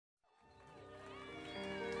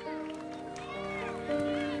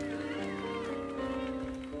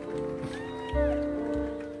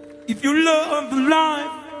If you love the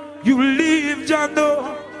life you live,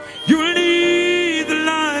 Jado, you lead the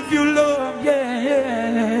life you love,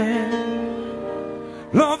 yeah.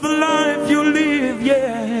 Love the life you live,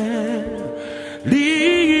 yeah.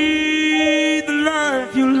 Lead the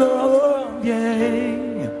life you love,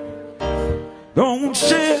 yeah. Don't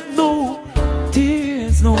shed no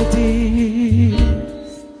tears, no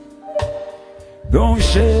tears. Don't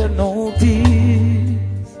shed no tears.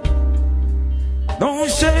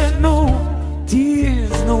 Don't shed no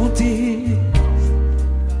tears, no tears.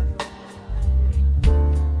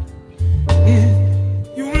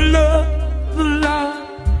 If you love the life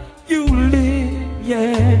you live,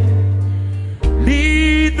 yeah.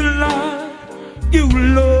 Lead the life you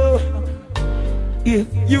love. If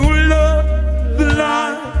you love the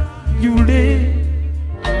life you live,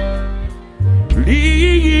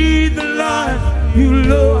 lead the life you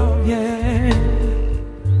love, yeah.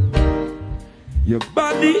 Your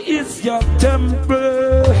body is your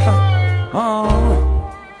temple,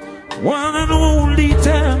 one and only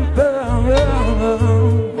temple.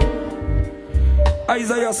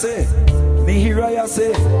 Isaiah say, Nehemiah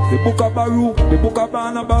say, the book of Baruch, the book of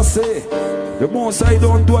Barnabas say, the Most High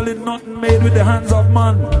don't dwell in nothing made with the hands of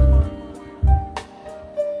man.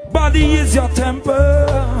 Body is your temple,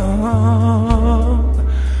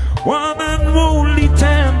 one and only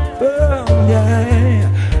temple, yeah.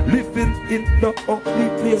 Living in the holy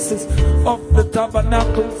places of the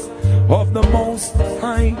tabernacles of the Most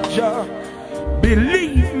High Jah.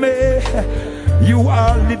 Believe me, you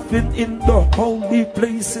are living in the holy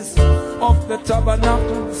places of the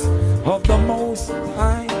tabernacles of the Most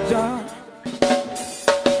High Jah.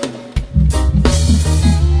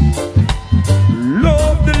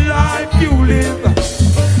 Love the life you live,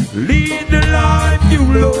 lead the life you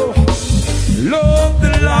love. Love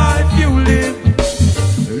the life you live,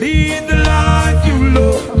 lead the life you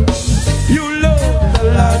love. You love the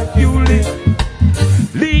life you live,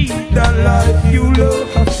 lead the life you love.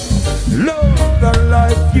 Love the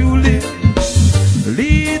life you live,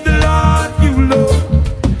 lead the life you love.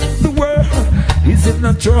 The world is in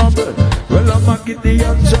a trouble. Well, I'm a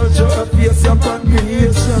Gideon church of face your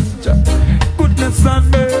congregation. Goodness and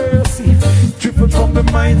mercy triple from the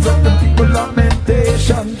minds of the people.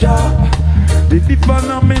 Lamentation, Jah. Deliver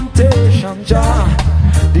lamentation, Jah.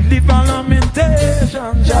 Deliver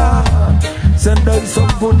lamentation, Jah. Send us some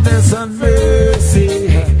goodness and mercy.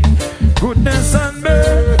 Goodness and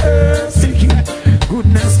mercy.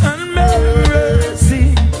 Goodness and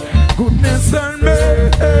mercy. Goodness and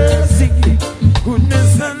mercy.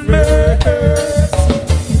 Goodness and mercy.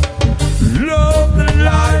 Love the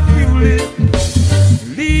life you live,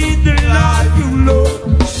 lead the life you love.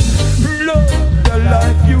 Love the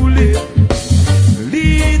life you live,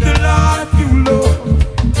 lead the life you love.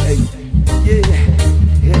 Hey, yeah,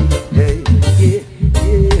 hey, hey,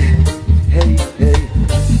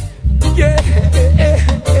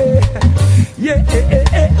 yeah, yeah, hey,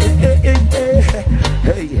 hey, yeah, yeah,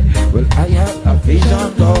 hey. Well, I have a vision,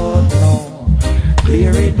 God, now,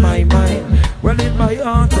 clear in my mind. Well, in my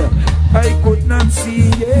heart, I could not see,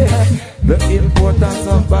 yeah, the importance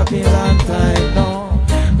of Babylon time now.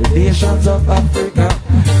 The nations of Africa,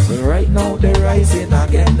 well, right now they're rising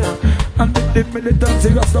again. And the militancy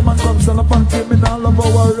Rastaman comes stand up and claiming all of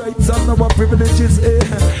our rights and our privileges.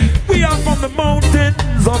 We are from the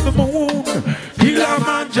mountains of the moon,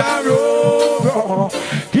 Kilimanjaro,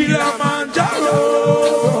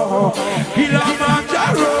 Kilimanjaro,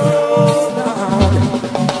 Kilimanjaro.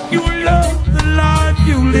 You love the life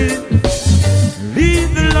you live, lead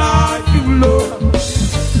the life you love,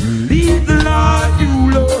 lead the life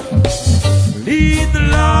you love, lead the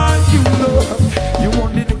life you love. You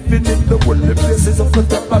want it living in the holy places of the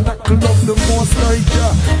tabernacle of the Most High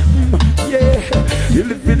Jah. Yeah, you're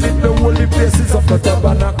living in the holy places of the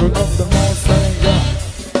tabernacle of the Most High Jah.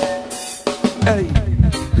 Hey,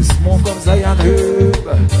 the smoke of Zion herb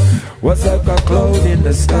was like a cloud in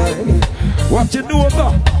the sky, watching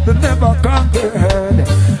over the never conquered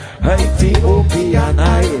Ethiopian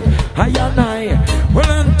I and I,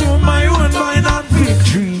 well, unto my own mind and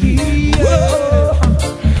victory. Whoa,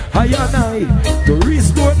 I and I, to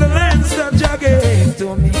restore the lands that Jah gave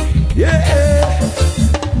to me. Yeah,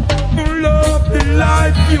 love the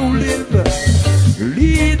life you live,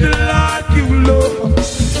 lead the life you love.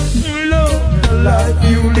 Love the life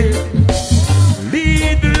you live,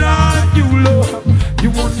 lead the life you love. You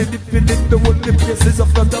want to live in the holy places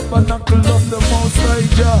of the tabernacle of the Most High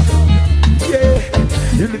Jah. Yeah,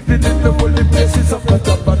 you live in the holy places of the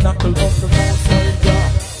tabernacle of the Most High Jah.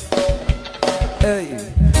 Hey,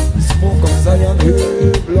 the smoke of Zion,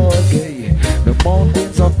 hey, Lord, hey, the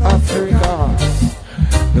mountains of Africa.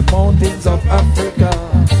 The mountains of Africa,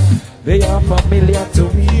 they are familiar to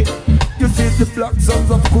me. You see the black sons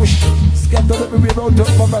of Kush scattered everywhere out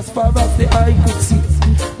of as far as the eye could see.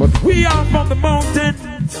 But we are from the mountain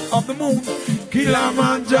of the moon,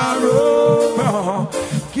 Kilimanjaro,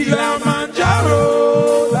 Kilimanjaro,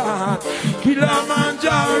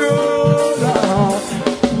 Kilimanjaro.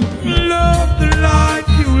 Love the life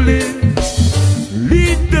you live,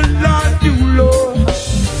 lead the life you love.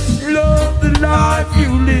 Love the life you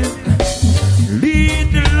live,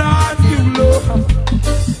 lead the life you love.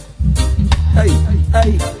 Hey,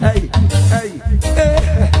 hey, hey, hey, hey,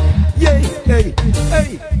 hey, hey, hey,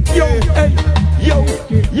 yo, hey, yo,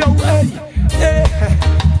 yo, hey, hey,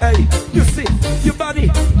 hey. You see, your body,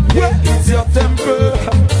 where is your temper?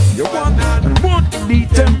 You want and the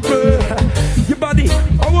temper. Your body,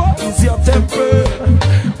 what is your temper?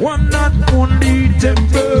 One and only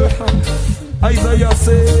temper. Isaiah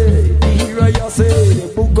say, Isaiah say, the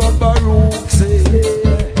book of Baruch say,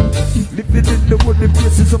 living in the wooded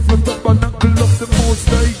places of the tabernacle of the Most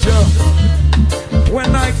High Jah.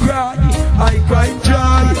 When I cry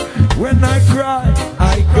joy. When I cry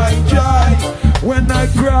joy. When I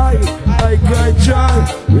cry joy.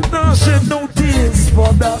 We don't shed no tears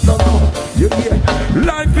for that, no. You hear?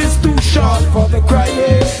 Life is too short for the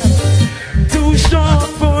crying, too short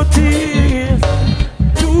for tears,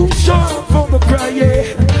 too short for the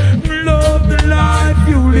crying. Love the life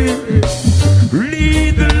you live,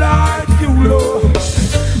 lead the life you love.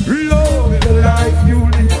 Love the life you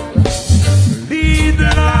live, lead the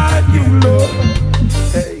life you love.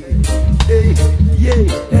 Hey, hey, yeah,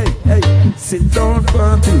 hey, hey. Sit down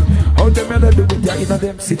party. How them gonna do with ya in a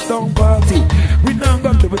them sit down party? We not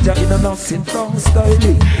gonna do with ya in a no sit down style.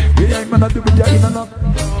 We ain't gonna do with ya in a no.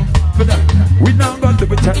 We now got the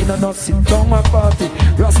better in a no sit down a party.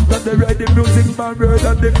 Rasta they write the music by word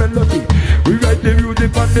and the melody. We write the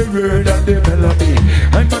music by the word and the melody.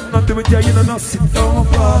 I'm not the better in a no sit down a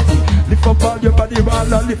party. Lift up all your body while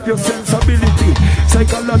I lift your sensibility.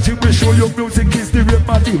 Psychology will show you music is the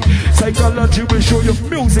remedy. Psychology will show you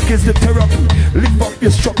music is the therapy. Lift up your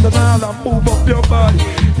structure now and move up your body.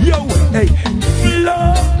 Yo, hey,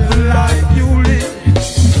 love the life you live,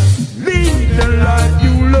 lead the life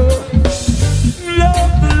you love.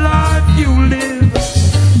 Love the life you live,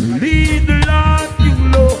 lead the life you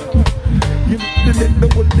love. You live in the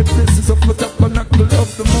worldly places of the tabernacle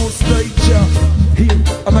of the Most High Jah. Here,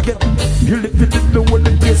 and again, you live in the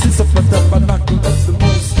worldly places of the tabernacle of the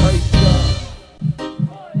Most High Jah.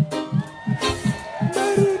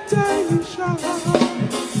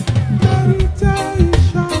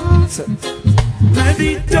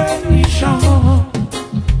 Meditation,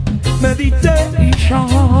 meditation, meditation,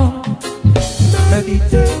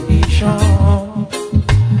 meditation,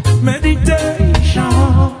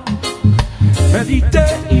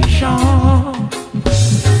 meditation,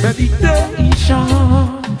 meditation,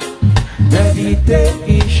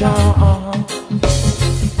 meditation.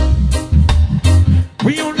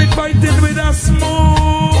 We only fighting with a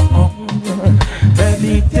small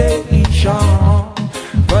meditation.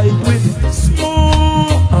 Fight with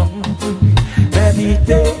small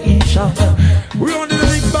meditation. We only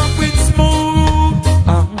think back with small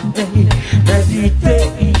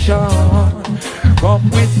meditation. Come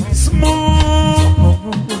with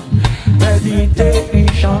small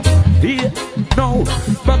meditation. Here, no,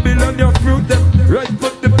 Babylon, your fruit, them right,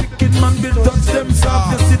 but the wicked man will touch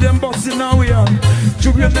themselves. You see them busting our way on.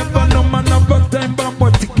 You never know man about time, but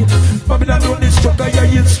what ticket. Babylon don't instruct, I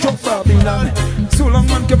instruct Babylon. So long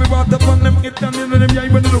man can be brought up on them, get down into them, yeah,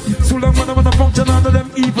 when you look. So long man I wanna function under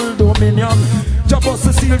them evil dominion. Job us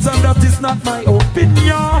the seals and that is not my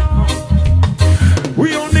opinion.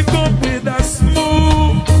 We only go with a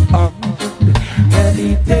smooth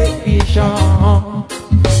meditation.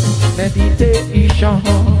 Meditation.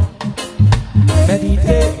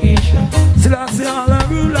 Meditation. Still I say all I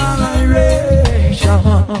rule all I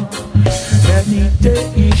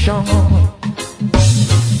meditation.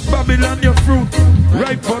 Babylon your fruit,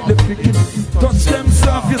 ripe for the picking. Touch them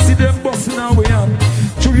soft, you see them busting away on.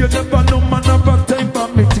 True you never know man about time for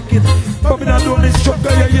me ticket. Babylon don't instruct,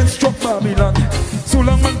 I instruct Babylon. So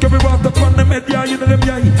long man can be brought up on them head, yeah, you know them,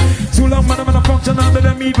 yeah. So long man I'm function under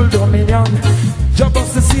them evil dominion. Job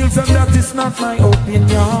us the seals and that is not my opinion.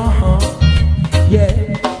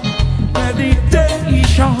 Yeah.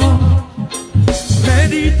 Meditation.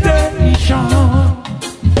 Meditation.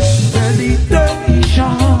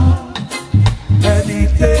 Meditation.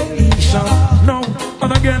 Meditation. Now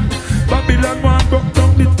and again, Babylon want broke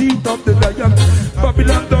down the teeth of the lion.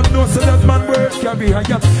 Babylon Babylon knows so that man work carry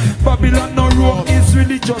higher. Babylon no Rome is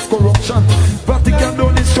religious corruption. Vatican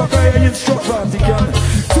don't instruct, I instruct Vatican.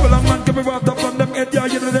 So long man can be brought up on them head, yeah,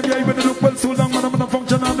 you know them, yeah, even look well. So long man I'm gonna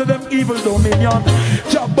function under them evil dominion.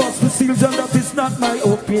 Job bust the seals and that is not my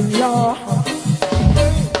opinion.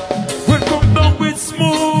 When come down with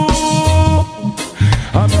smoke,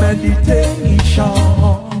 a meditation,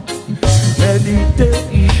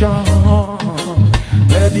 meditation,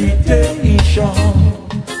 meditation,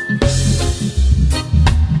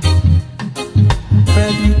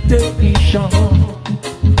 meditation.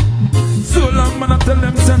 So long man I tell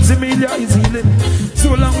them Sensimilia is healing.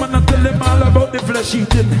 So long man I tell them all about the flesh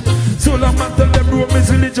eating. So long man tell them Rome is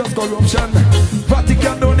religious corruption.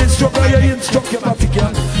 Vatican don't instruct, I instruct your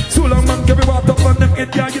Vatican. So long man can be brought up on them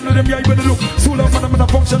head, yeah, you know them, yeah, you better look. So long man I'm gonna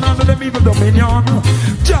function under them evil dominion.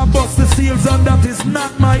 Job bust the seals and that is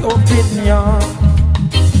not my opinion.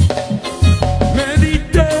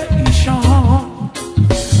 Meditation,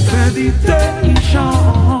 meditation,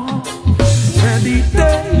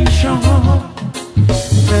 meditation,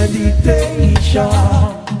 meditation.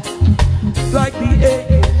 Like the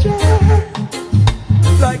angel,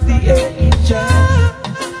 like the angel,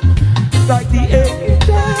 like the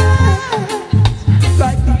angels,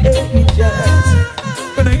 like the angels.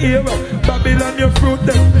 When I hear Babylon, your fruit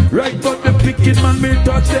them right, but the picking man may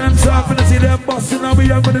touch them soft. And I see them busting and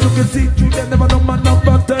we are gonna look and see through them. Never know man up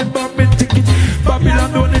bad time, but me ticket.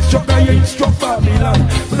 Babylon don't instruct, I instruct Babylon.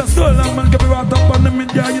 But a so long man can be wrapped up on them in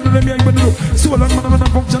there, you know them, yeah, you know. So long man I'm gonna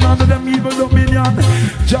function under them evil dominion.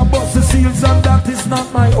 Job bust the seals and that is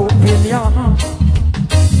not my opinion.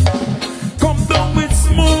 Come down with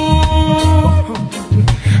smoke.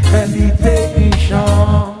 Meditation,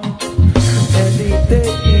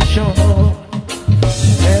 meditation,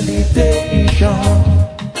 meditation.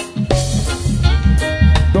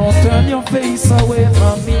 Don't turn your face away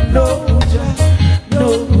from me, no, no,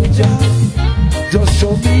 just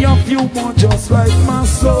show me a few more, just like my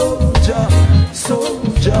soldier,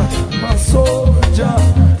 soldier, my soldier,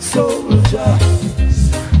 soldier.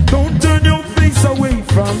 Don't turn your face away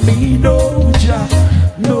from me, no,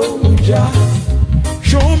 no,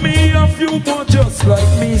 show me a few more, just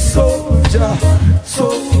like me, soldier,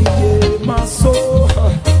 soldier, my soul,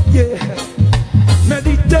 yeah.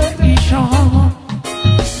 Meditation,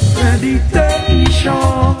 meditation,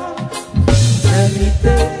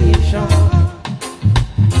 meditation.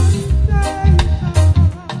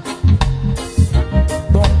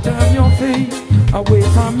 Don't turn your face away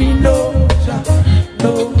from me, no,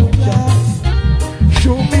 no.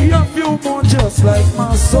 Show me a few more, just like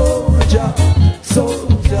my soldier,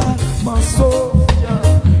 soldier, my soldier,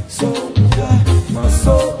 soldier, my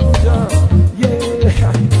soldier,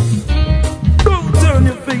 yeah. Don't turn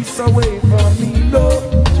your face away from me, no,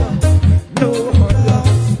 no.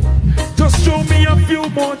 Just show me a few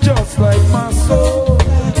more, just like my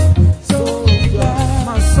soldier, soldier,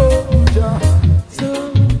 my soldier,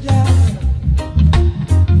 soldier.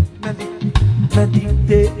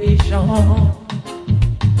 Meditation,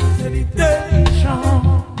 meditation,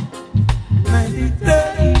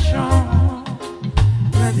 meditation,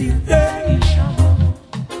 meditation,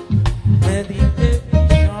 meditation.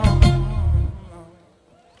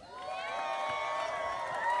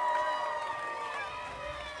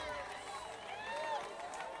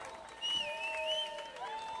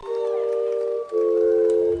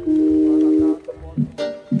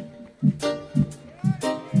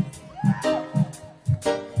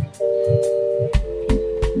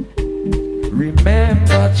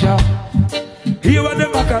 Remember Jah, you are the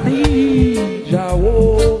Makani,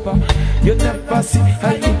 Jehovah. You never see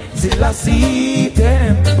I still I see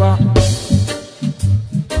temper,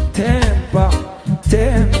 temper,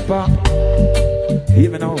 temper.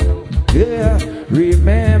 Even now, yeah.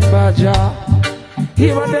 Remember Jah,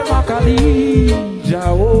 you are the Makani,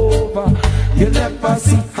 Jehovah. You never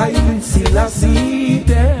see I still I see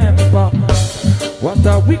temper. What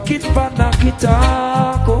a wicked panakita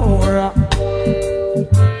kora.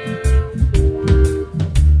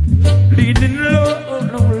 Leaning low,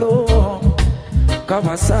 no low,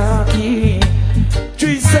 Kawasaki.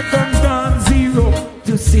 3 seconds down, 0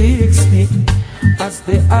 to 60. As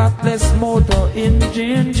the heartless motor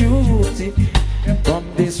engine duty from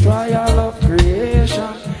this trial of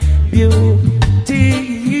creation, beauty.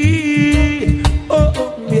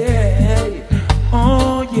 Oh yeah,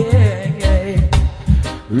 oh yeah.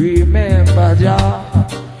 Remember Jah,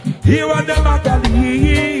 you are the Makali.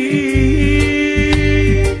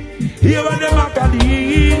 You are the Makali,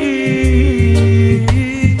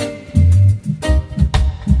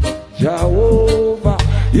 Jehovah.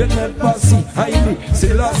 You never see highly,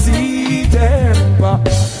 still I see temper.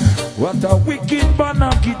 What a wicked man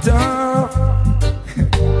of guitar.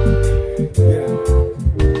 Yeah.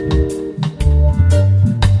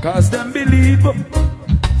 Cause them believe,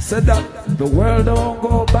 said that the world don't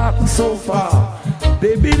go back so far.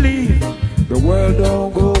 They believe the world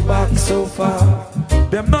don't go back so far.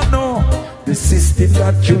 Them not know the system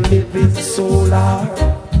that you live in solar.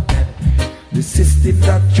 The system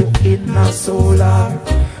that you in a solar.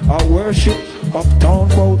 I worship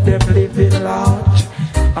uptown about them living large.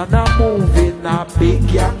 And I'm moving a big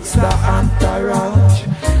gangster entourage.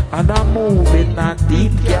 And I'm moving a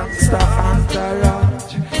deep gangster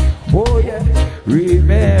entourage. Oh yeah,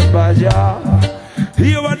 remember Jah.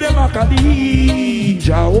 Here what them a call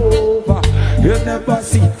Jehovah. You never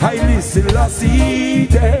see highly Selassie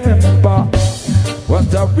temper.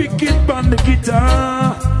 What a wicked band the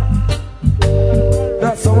guitar.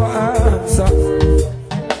 That's our answer.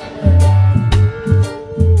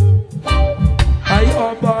 I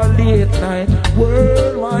up a late night,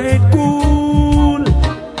 worldwide cool,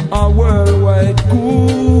 a worldwide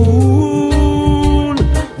cool,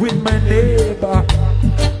 with my neighbor,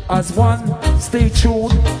 as one, stay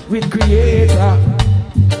tuned with Creator.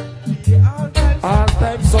 All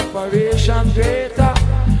types of operation greater,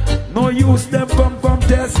 no use them come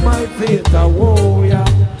test my faith, whoa yeah.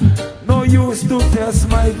 No use to test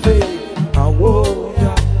my faith, whoa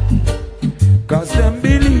yeah. Cause them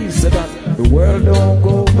believes that the world don't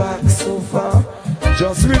go back so far.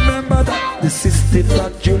 Just remember that the system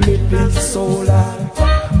that you live in solar.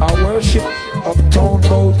 I worship uptown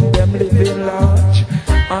bout them living large.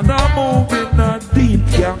 And I'm moving a deep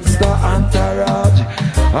gangster entourage.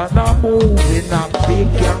 And I'm moving a big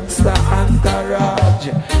gangster entourage.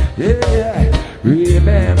 Yeah,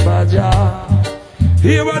 remember Jah.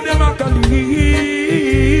 Hear what them a call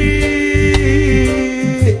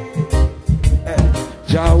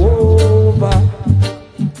Jehovah.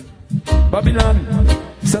 Babylon,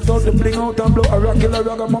 set out the bling out and blow a regular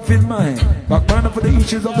ragamuffin mind. Back man for the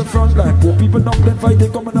issues of the front line. Poor people not playing fight, they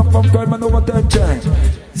coming up from crime and overtime change.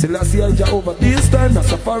 Selassie I Jehovah. This time,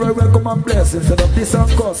 that's a far away welcome and bless. Instead of this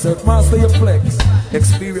and cost, self-master your flex.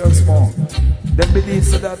 Experience more. Them believe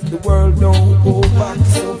so that the world don't go back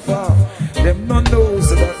so far. Them not know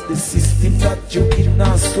so that the system that you in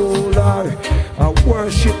a solar. I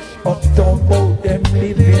worship uptown bout them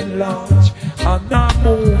living large. And I'm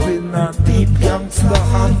moving a deep youngster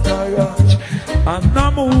entourage. And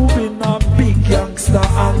I'm moving a big youngster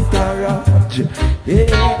entourage.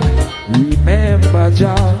 Yeah, remember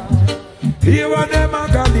Jah. Hear what them a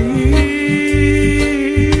call.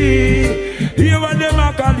 Hear what them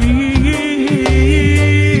a call.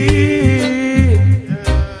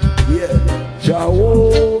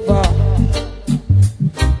 Jehovah.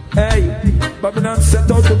 Hey, Babylon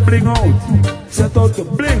set out to bling out. Set out to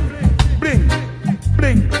bling, bling,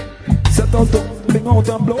 bling. Set out to bling out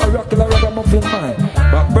and blow a regular ragamuffin mind.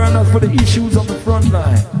 Back burners for the issues on the front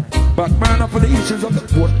line. Back burner for the issues of the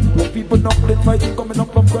what people not playing fighting coming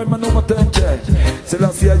up from crime and overturn church.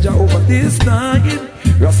 Selassie Jehovah this night.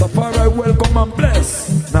 Rastafari welcome and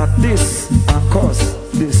bless. Not this and cause.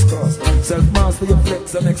 Discuss. Self-master your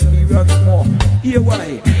flex and experience more. Hear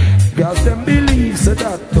why? Cause them believe so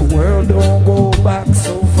that the world don't go back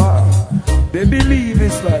so far. They believe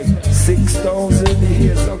it's like 6,000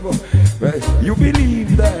 years ago. Right? You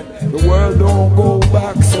believe that the world don't go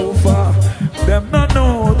back so far. Them not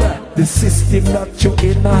know that the system that you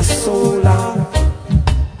in a solar.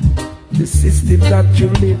 The system that you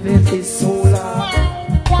live in is solar.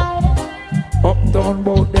 Uptown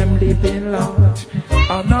bout them living large.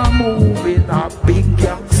 And I'm moving a big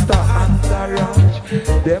gangster entourage.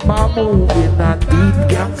 Them are moving a deep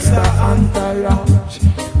gangster entourage.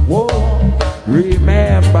 Whoa,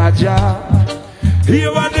 remember Jah.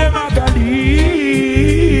 Hear what them a call.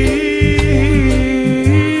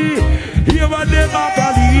 Hear what them a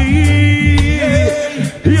call.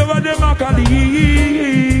 Hear what them a call.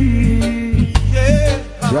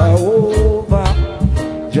 Jehovah,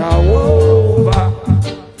 Jehovah,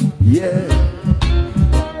 yeah.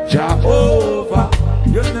 Jehovah,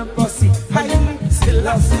 you never see highly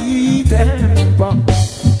Selassie temper.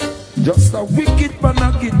 Just a wicked man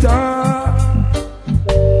a guitar.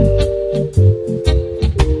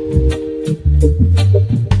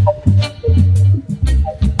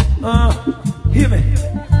 Hear me.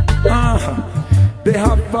 They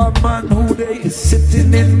have a man who they is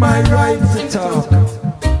sitting in my right to talk.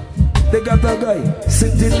 They got a guy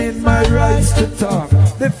sitting in my rights to talk.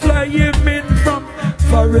 They fly him in from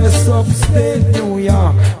forest upstate New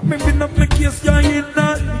York. Maybe not my case guy in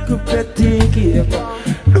a little petty cave.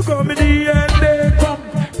 Look how many and they come,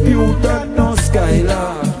 Butte and no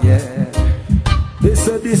Skylark, yeah. They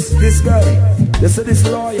said this this guy, they say this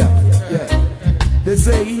lawyer, yeah. They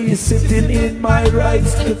say he's sitting in my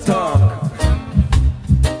rights to talk.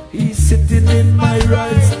 He's sitting in my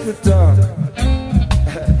rights to talk.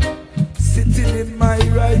 Sitting in my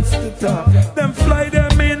rights to talk. Them fly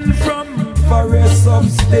them in from Forest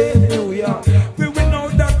upstate New York. We will know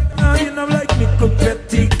that now, you know, like little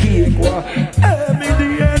petty cake. Hey, me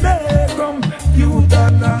DNA come, you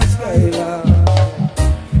done a skylar.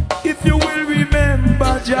 If you will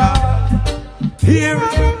remember, Jah, here,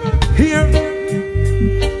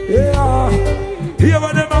 yeah, here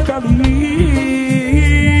what them a call me.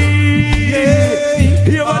 Yeah,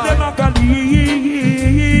 here what them a call me.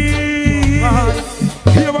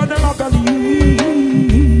 Here what them a call me.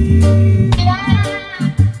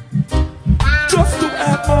 Just to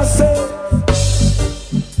help myself.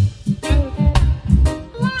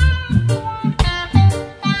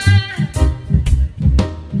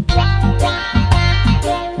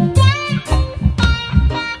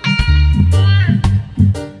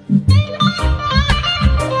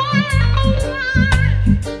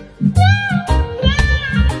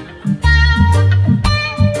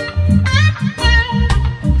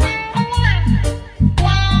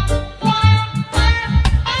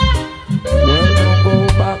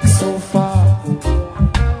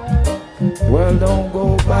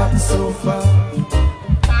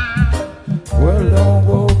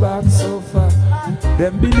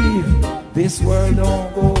 Them believe this world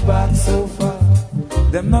don't go back so far.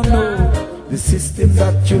 Them not know the system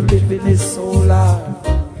that you live in is so large.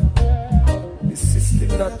 The system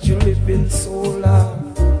that you live in so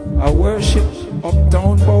large. I worship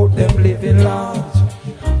uptown bout them living large.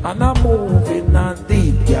 And I'm moving on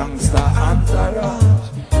deep gangster entourage.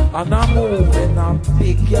 And I'm moving on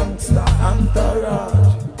big gangster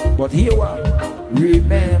entourage. But here what?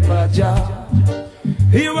 Remember Jah.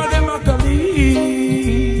 Here what them a call me.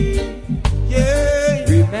 Yeah.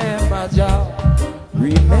 Remember Jah.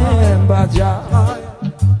 Remember Jah.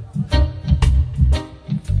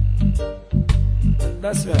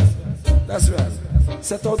 That's right. That's right.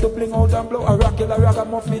 Set out to bling out and blow a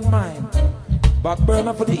ragamuffin mind. Back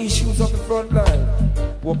burner for the issues of the front line.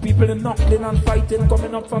 What people in knuckling and fighting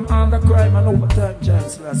coming up from under crime and overtime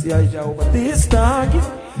chancellors. Yeah, over this target.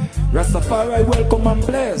 Rastafari welcome and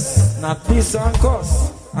bless. Not this and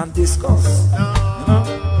cuss and discuss. You know?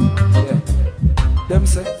 Yeah. Them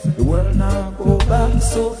say the world now go back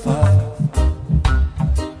so far.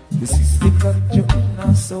 The system that you in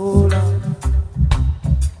a so long.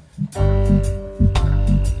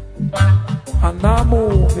 And I'm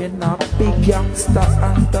moving a big youngster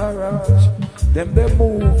entourage. Them they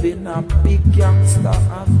moving a big youngster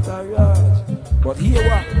entourage. But here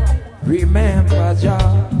what? Remember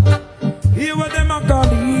Jah. Here what them a call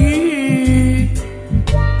it.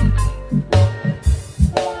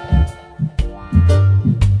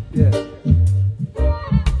 Yeah.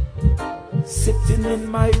 Sitting in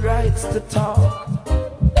my rights to talk.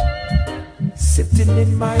 Sitting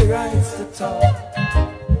in my rights to talk.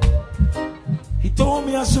 He told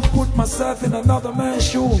me I should put myself in another man's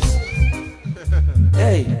shoes.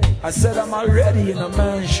 Hey, I said I'm already in a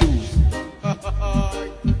man's shoes.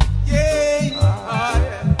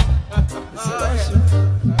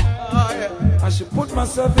 I should put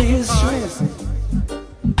myself in his shoes.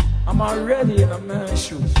 I'm already in a man's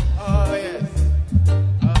shoes.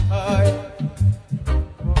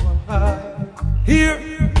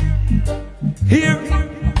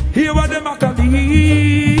 Here what them a call it.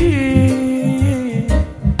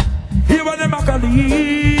 Here what them a call it.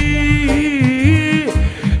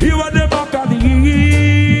 Here what them a call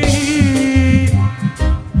it.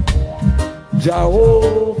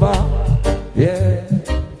 Jehovah, yeah.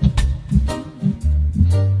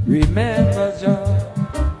 Remember Jah,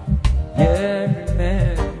 yeah.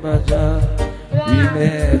 Remember Jah,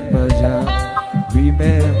 remember Jah,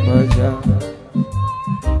 remember Jah,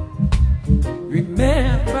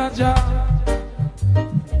 remember Jah,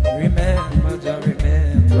 remember Jah,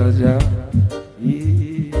 remember Jah.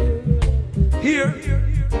 Yeah.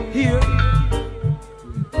 Here.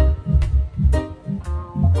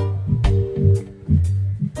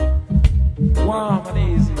 Warm and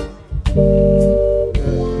easy.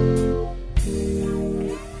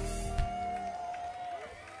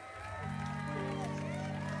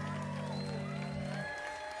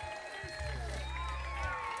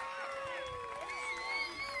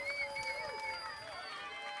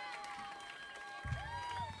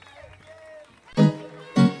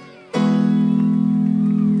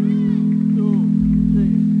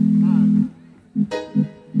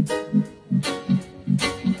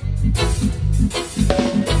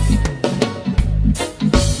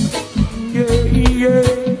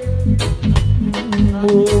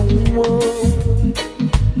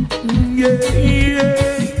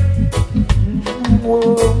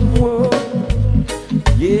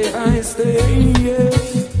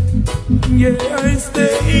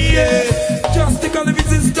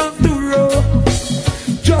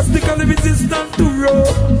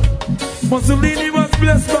 Mussolini was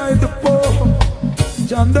blessed by the poor.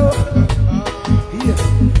 Jando. Yeah.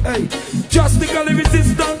 Hey. Justically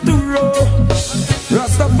resistant to raw.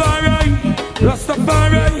 Rastafari.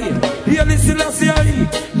 Rastafari. Here listen, Selassie.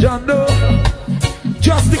 Jando.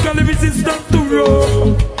 Justically resistant to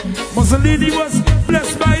raw. Mussolini was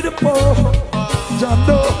blessed by the poor.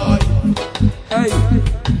 Jando. Hey.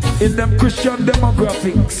 In them Christian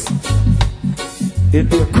demographics. In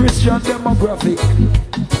their Christian demographic,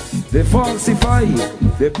 they falsify,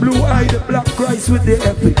 they blue-eye the black Christ with their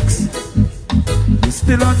ethics. You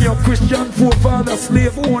still on your Christian forefather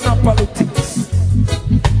slave owner politics.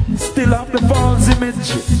 Still have the false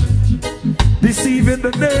image, deceiving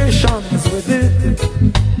the nations with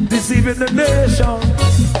it, deceiving the nations.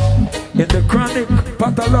 In the chronic,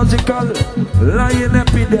 pathological, lying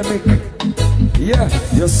epidemic. Yeah,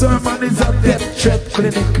 your sermon is a death threat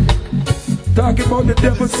clinic. Talking about the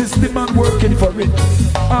devil system and working for it.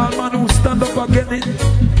 All man who stand up against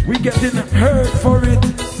it, we getting hurt for it,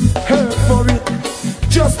 hurt for it.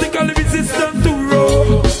 Justical resistance to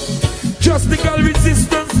raw. Justical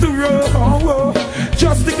resistance to raw.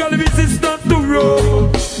 Justical resistance to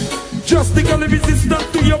raw. Justical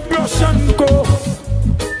resistance to your brush and go.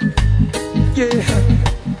 Yeah.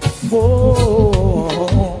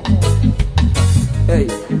 Whoa. Hey,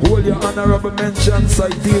 hold your honorable mention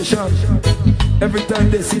citation. Every time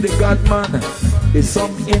they see the God man, it's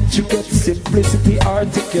some intricate simplicity,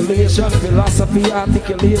 articulation, philosophy,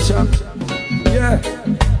 articulation. Yeah.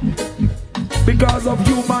 Because of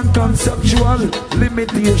human conceptual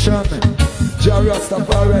limitation, Jah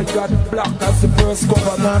Rastafari got black as the first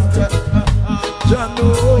covenant.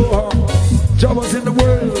 Jah was in the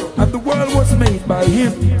world, and the world was made by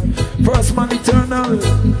him. First man eternal,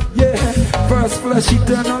 yeah. First flesh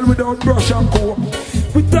eternal without brush and comb.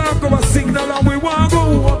 We talk about signal and we want to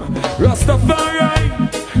go home. Rastafari,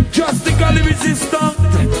 justically resistant.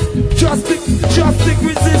 Justic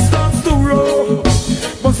resistance to raw.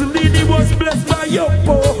 Mussolini was blessed by your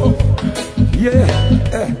poor.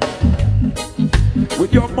 Yeah.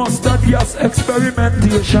 With your mustard gas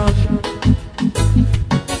experimentation.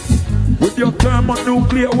 With your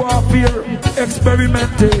thermonuclear warfare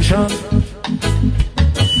experimentation.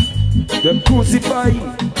 They crucify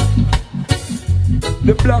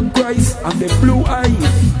the black Christ and the blue eye.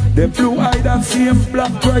 The blue eye that same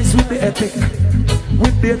black Christ with the ethic,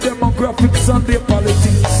 with their demographics and their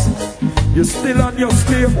politics. You still on your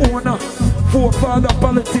slave owner, forefather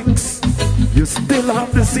politics. You still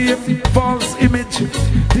have the same false image,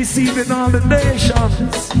 deceiving all the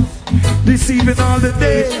nations. Deceiving all the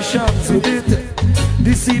nations with it.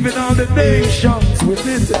 Deceiving all the nations with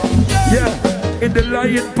it. Yeah. In the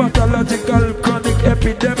lying pathological chronic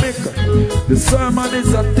epidemic, the sermon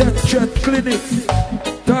is a death threat clinic.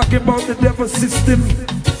 Talking about the devil system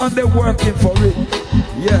and they're working for it.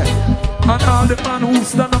 Yeah. And all the man who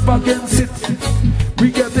stand up against it,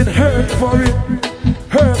 we getting hurt for it.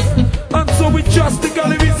 Hurt. And so we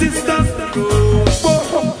justically resistant.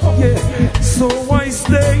 Oh, yeah. So I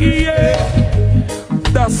stay here.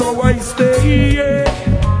 That's how I stay here.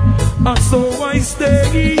 And so I stay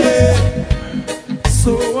here.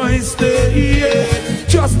 So I stay here.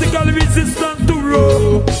 Justically resistant to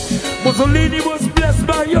raw. Mussolini was blessed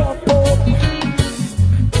by your pope.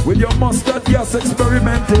 With your mustard gas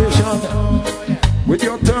experimentation. With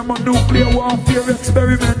your thermonuclear warfare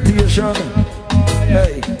experimentation.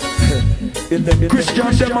 Hey. In the Christian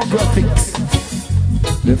demographics,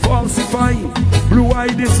 they falsify,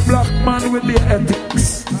 blue-eyed this black man with their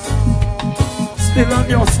ethics. Still on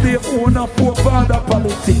your slave owner forefather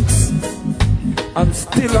politics. And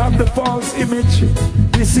still have the false image,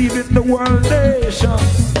 deceiving the world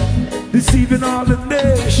nations, deceiving all the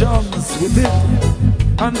nations with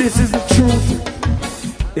it. And this is the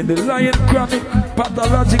truth. In the lying chronic,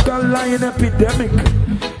 pathological lying epidemic,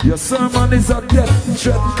 your sermon is a death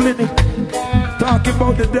threat clinic. Talking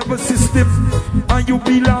about the devil system, and you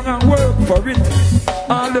belong and work for it.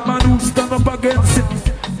 All the man who stand up against it,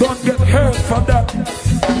 don't get hurt for that.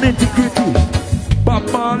 Nitty-gritty, Bob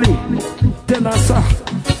Marley, tell us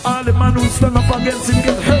all the man who stand up against it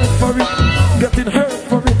get hurt for it. Getting hurt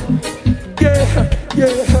for it. Yeah,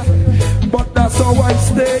 yeah. But that's how I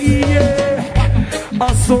stay here.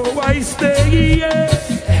 That's how I stay here.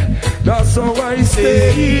 That's how I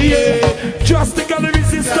stay here. Justical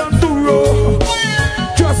resistance to raw.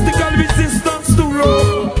 Justical resistance to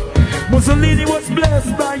raw. Mussolini was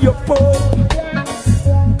blessed by your pope.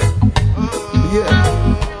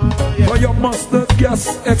 Yeah. For your mustard gas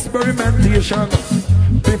experimentation.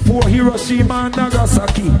 Before Hiroshima and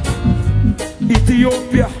Nagasaki,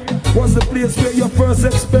 Ethiopia, was the place where you first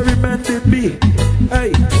experimented me.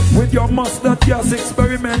 Hey, with your mustard gas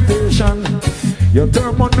experimentation, your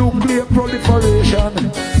thermonuclear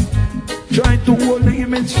proliferation, trying to hold the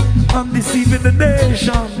image and deceiving the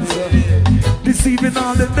nations, deceiving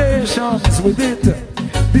all the nations with it,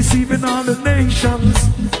 deceiving all the nations.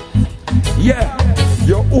 Yeah,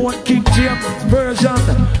 your own King James version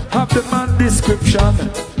have the man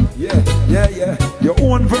description. Yeah. Your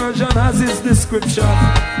own version has his description.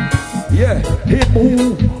 Yeah, him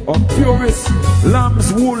who of purest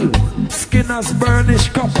lamb's wool, skin as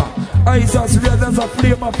burnished copper, eyes as red as a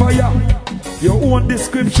flame of fire. Your own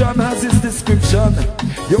description has his description.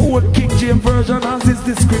 Your own King James version has his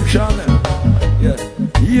description.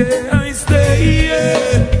 Yeah, I stay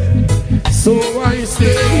here, so I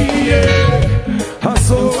stay here,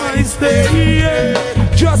 so I stay here.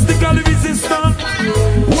 Drastically resistant,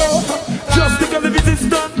 whoa, drastically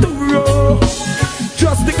resistant to roll,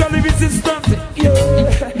 drastically resistant,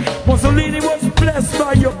 yeah. Mussolini was blessed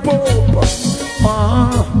by your Pope.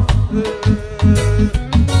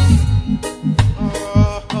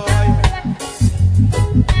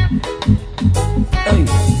 Hey,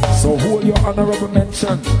 so hold your honorable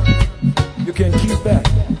mention. You can keep that.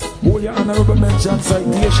 Hold your honorable mention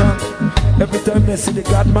citation. Every time they see the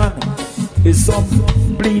God man, is some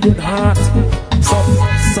bleeding heart,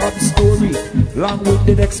 some story,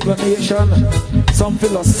 long-winded explanation, some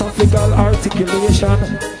philosophical articulation.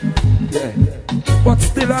 Yeah, but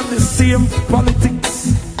still on the same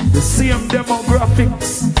politics, the same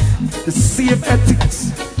demographics, the same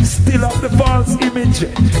ethics, still have the false image,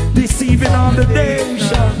 deceiving all the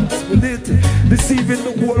nations with it, deceiving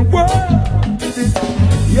the whole world with it.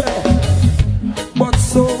 Yeah, but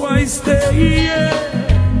so I stay here.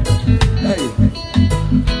 Hey,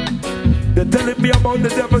 they're telling me about the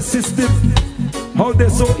devil system, how they're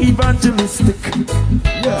so evangelistic.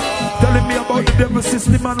 Yeah, telling me about the devil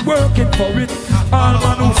system and working for it. All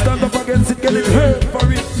man who stand up against it getting hurt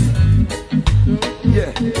for it.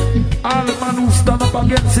 Yeah, all man who stand up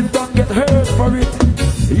against it don't get hurt for it.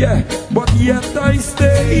 Yeah, but yet I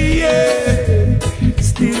stay here,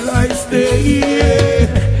 still I stay here,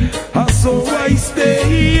 so I stay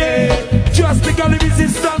here. Drastically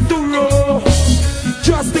resistant to roll,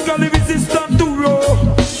 drastically resistant to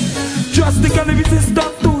roll, drastically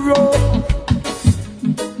resistant to roll.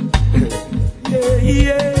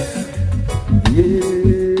 Yeah.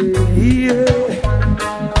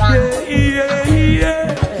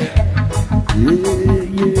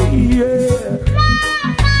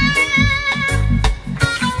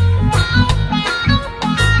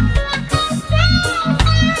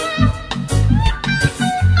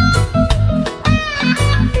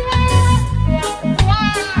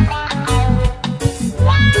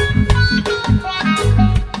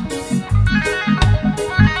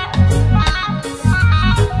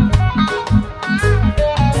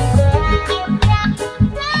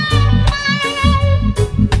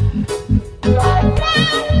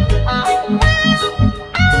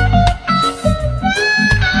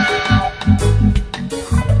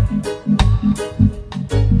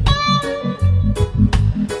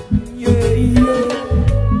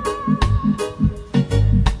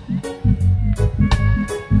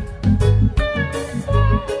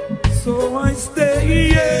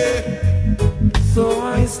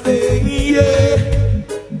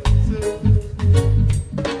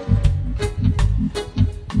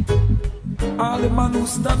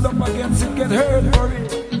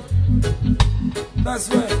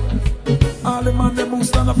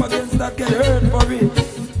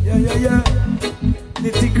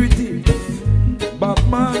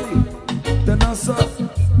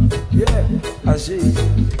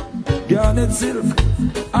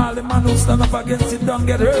 Against it, don't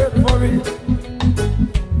get hurt for it.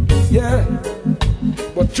 Yeah,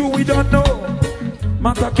 but true we don't know.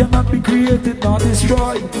 Matter cannot be created nor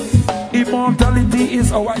destroyed. Immortality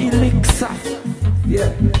is our elixir.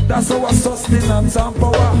 Yeah, that's our sustenance and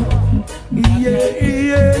power. Yeah.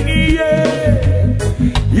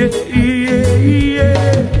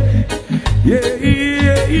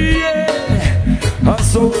 And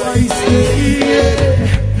so I stay here,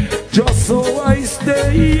 just so I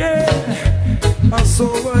stay here. And so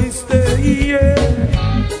I stay here.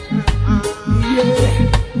 Yeah.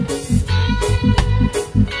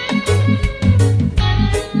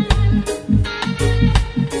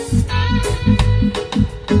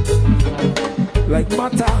 Like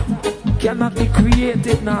matter cannot be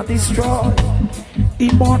created nor destroyed.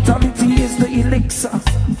 Immortality is the elixir.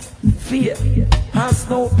 Fear has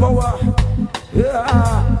no power.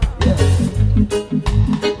 Yeah.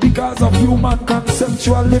 Because of human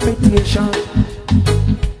conceptual limitation.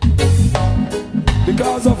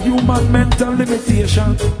 because of human mental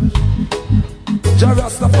limitation. Jah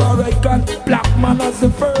Rastafari got black man as the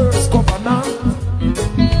first governor,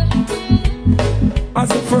 as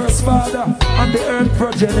the first father and the earth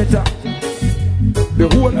progenitor, the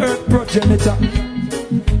whole earth progenitor.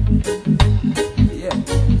 Yeah,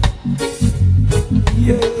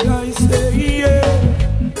 yeah, I stay here,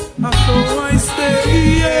 and so I stay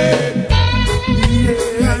here.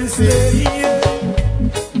 Yeah, I stay here,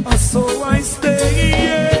 and so I stay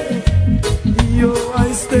here. Yo,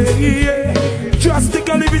 I stay here.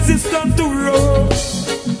 Drastically resistant to road.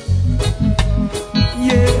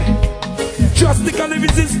 Yeah, drastically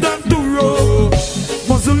resistant to road.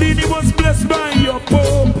 Mussolini was blessed by your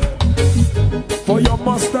Pope for your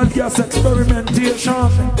mustard gas experimentation.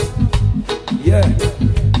 Yeah,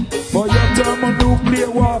 for your thermonuclear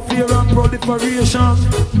warfare and proliferation.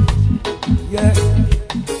 Yeah,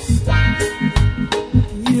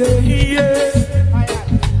 yeah, yeah,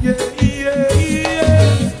 yeah, yeah, yeah.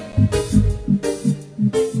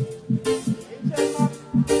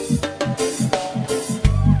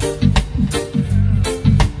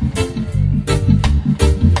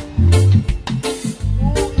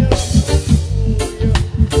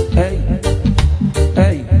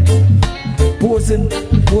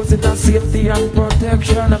 Posing on safety and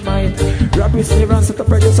protection of might. Robbery, snare and set up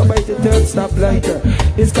prejudice about the third stoplight.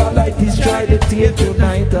 It's called like destroy the tape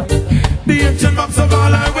tonight. The ancient maps of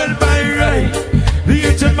all I will buy right. The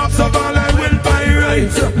ancient maps of all I will buy right.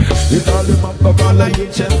 It's all the map of all I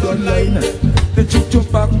ancient bloodline. The truth your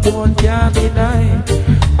backbone can't deny.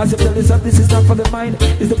 As you tell yourself, this is not for the mind.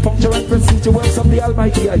 It's the puncture and procedure works of the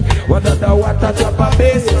Almighty. What a drop a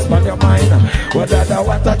bass on your mind. What a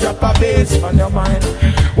drop a bass on your mind.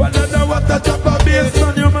 What a drop a bass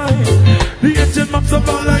on your mind. The ancient maps of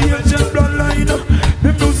all the ancient bloodline.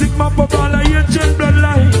 The music map of all the ancient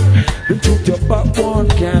bloodline. The truth your backbone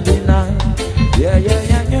can't deny. Yeah, yeah,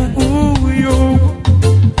 yeah, yeah. Ooh, you.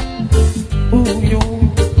 Ooh, you.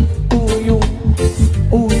 Ooh, you.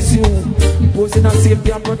 Who is you? Posing on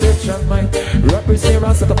safety and protection, mind. Rappers here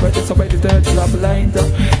and set up right so by the third slap line.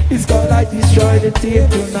 It's called like destroy the tape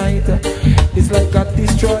tonight. It's like I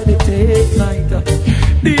destroy the tape night.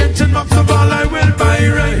 The ancient maps of all I will buy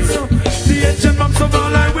right. The ancient maps of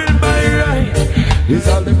all I will buy right. It's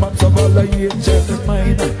all the maps of all the ancient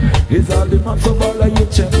mind. It's all the maps of all the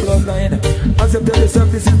ancient bloodline. As you tell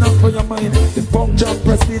yourself, this is not for your mind. The puncture and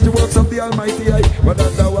prestige works of the Almighty. What a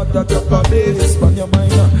drop a bass on your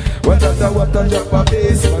mind. What a drop a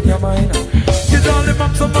bass on your mind. It's all the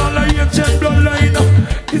maps of all the ancient bloodline.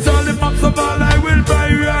 It's all the maps of all I will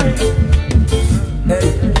buy right.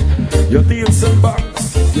 Hey, your Nielsen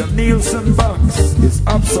box, your Nielsen box is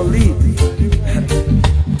obsolete.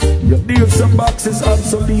 Your Nielsen box is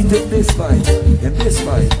obsolete in this fight. In this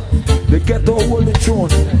fight, they get to hold the throne.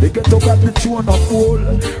 They get to got the throne of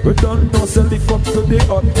hold. We don't know so live up to the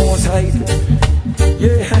utmost height.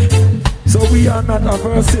 Yeah, so we are not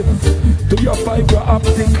aversive to your fiber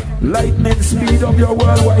optic lightning speed of your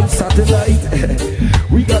worldwide satellite.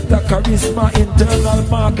 We got the charisma internal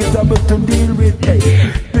marketable to deal with. Hey,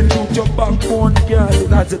 build your backbone,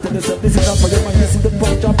 girl. As you tell yourself, this is not for your mind. This is the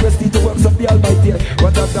punch and prestige, the works of the Almighty.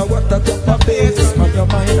 What a drop a bass on your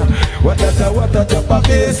mind. What a drop a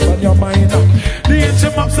bass on your mind. The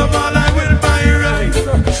ancient maps of all I will buy right.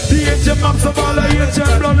 The ancient maps of all I ancient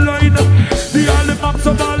bloodline. The only maps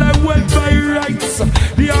of all I will buy right.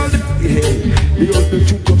 The only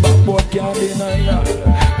truth your backbone can't deny.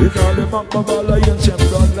 It's all the map of all the ancient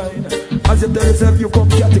bloodline. As you tell yourself, you come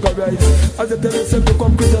categorize. As you tell yourself, you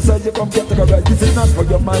come criticize, you come categorize. This is not for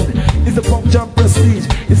your mind. It's a punch and prestige.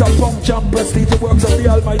 It's a punch and prestige. The works of the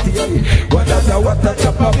Almighty. What a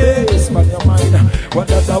drop a bass on your mind. What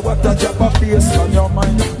a drop a bass on your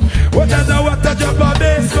mind. What a drop a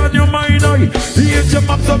bass on your mind. The ancient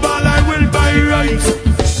maps of all I will buy right.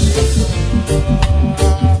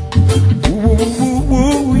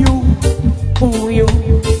 Ooh, you. Ooh, you.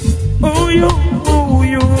 Ooh, you. Ooh,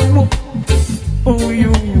 you. Ooh,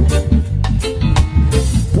 you.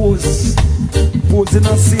 Posing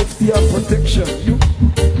on safety and protection. You.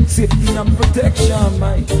 Safety and protection,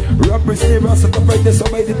 my. Robbery, snare and set up right there so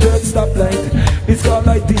by the third stoplight. It's called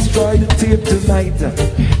like destroy the tape tonight.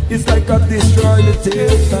 It's like I destroy the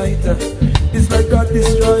tape night. It's like I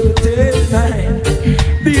destroy the tape night.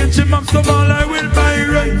 The ancient maps of all I will buy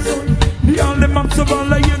right. The only maps of all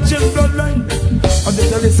the ancient bloodline. And you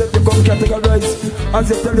tell yourself you come categorize. As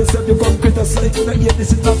you tell yourself you come criticize. Yeah,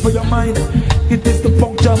 this is not for your mind. It is the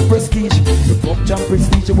puncture and prestige. The puncture and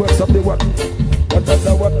prestige works of the what? What a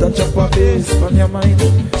drop a bass on your mind.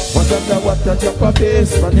 What a drop a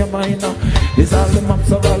bass on your mind. It's all the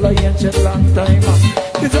maps of all the ancient long time.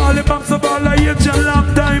 It's all the maps of all the ancient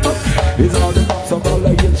long time. It's all the maps of all the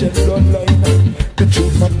ancient bloodline. The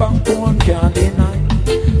truth my backbone can't deny.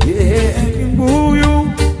 Yeah, woo you,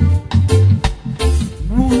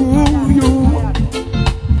 woo you,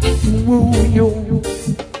 woo you.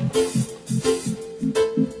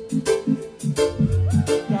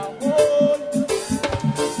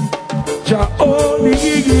 Jaoli,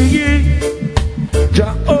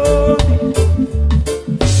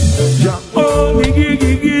 Jaoli,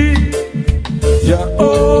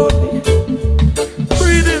 Jaoli.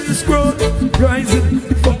 Freedom scroll, rising,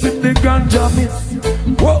 fucking the ganja mist.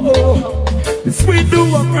 Whoa, the sweet do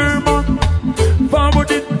a merman,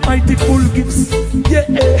 forward it, mighty full gifts. Yeah,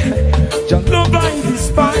 Jah love I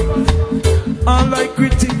despise, all I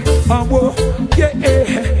critic, and whoa, yeah.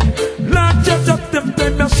 Lord Jah Jah them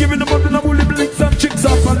time, they're shaving the mud and the bully blinks and tricks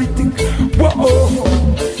of politics. Whoa,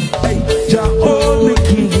 hey, Jah all the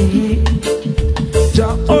king,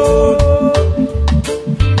 Jah all,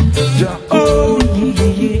 Jah all,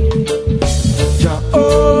 Jah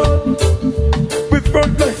all. We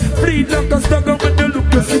front like bleed like a stagger when they look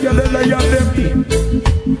to see a lion them be.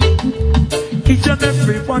 Each and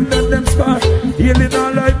every one of them scar, healing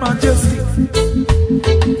all like majesty.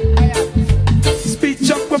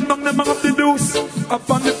 Speech up from down them of the deuce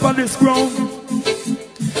upon the palace ground.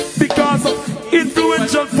 Because of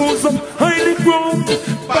influential force of highly grown.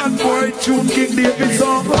 Bad boy tune King David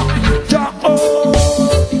song. Jah-oh,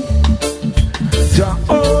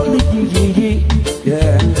 Jah-oh,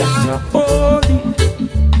 yeah, Jah-oh,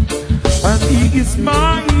 and he is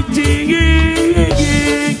mighty.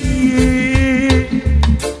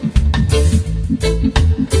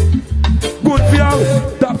 Good for you,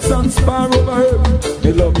 taps and spar over her.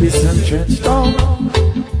 They love this and trench down.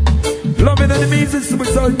 Loving enemies is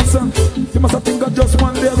suicide, son. You must have think of just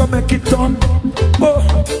one day to make it done. Oh,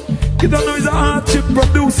 you don't know it's a hardship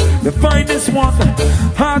produce the finest one.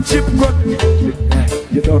 Hardship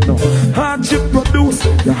you don't know. Hardship produce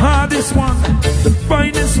the hardest one, the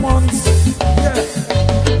finest ones. Yeah.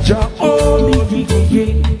 Jah-oli,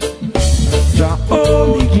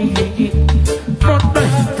 Jah-oli. Front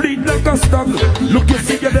line, fleet like a stag. Look, you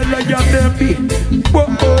see the lion there be. Whoa.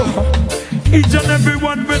 Each and every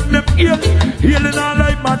one with them healing all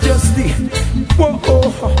like majesty. Whoa,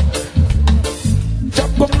 Jah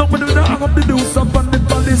come down with the hang of the deuce up on the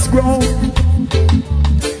palace ground.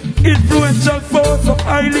 Influential force of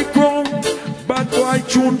highly grown. Bad boy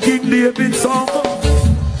tune King David song.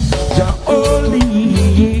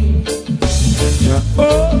 Jah-oli,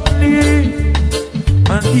 Jah-oli,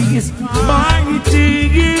 and he is mighty.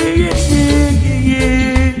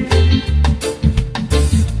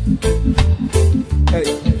 Hey.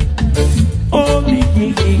 Only,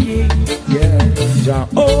 yeah, Jah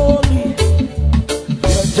only,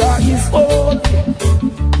 yeah, Jah is only,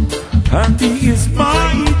 and he is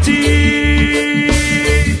mighty.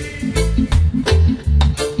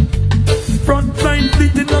 Frontline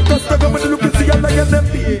bleeding up the stagger when they look and see a lion them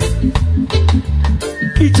be.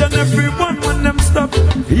 Each and every one when them stop,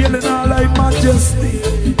 healing all like majesty.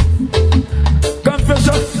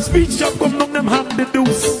 Confession, speech up come down them hand the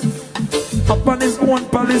deuce. Up on his own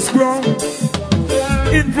palace ground.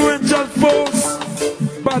 Influential force.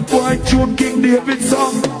 Bad boy tune King David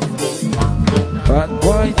song. Bad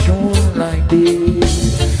boy tune like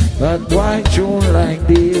this. Bad boy tune like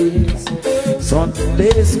this.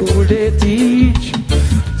 Sunday school they teach.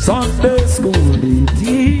 Sunday school they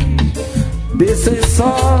teach. This is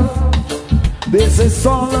all. This is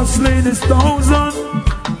all a slain is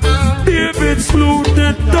 1,000. David slew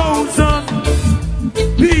 10,000.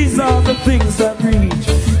 These are the things that reach.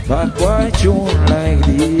 Bad boy tune like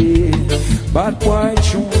this. Bad boy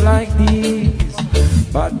tune like this.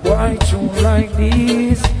 Bad boy tune like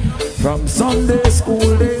this. From Sunday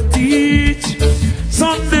school they teach.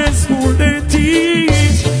 Sunday school they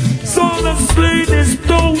teach. Son of slain is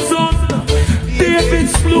 1,000. David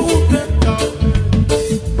slew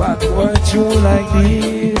 10,000. Bad boy tune like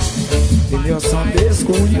this. In your Sunday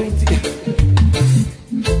school you teach.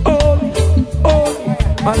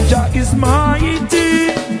 And Jah is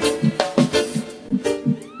mighty.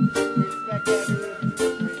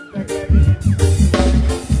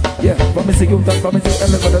 Yeah, from me say youth and from me say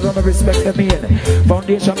elders, but they don't respect them in.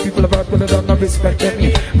 Foundation people of earth, but they don't respect them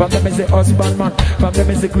in. From them is the husbandman, from them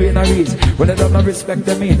is the granaries, but they don't respect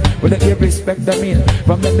them in. Well, they give respect them in.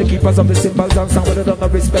 From them the keepers of the symbols and sound, but they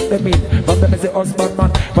don't respect them in. From them is the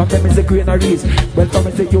husbandman, from them is the granaries. Well, from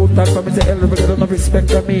me say youth and from me say elders, but they don't respect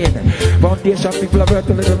them in. Foundation people of earth,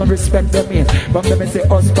 but they don't respect them in. From them is the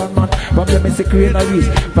husbandman, from them is the granaries,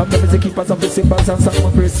 from them is the keepers of the symbols and sound,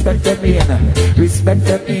 but respect them in. Respect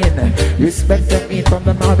them in. Respect them in. From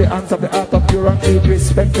them now the hands of the heart of pure and clean.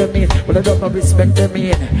 Respect them in. But they don't respect them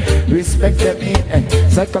in. Respect them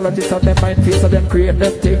in. Psychologists have their mind face of them create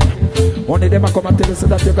them thing. Only them are come and tell us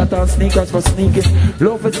that they got on sneakers for sneaking,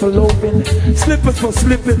 loafers for loafing, slippers for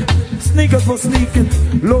slipping, sneakers for sneaking,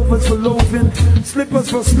 loafers for loafing, slippers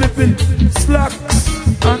for slipping, slacks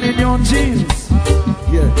and in your jeans.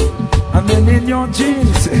 Yeah. And then in your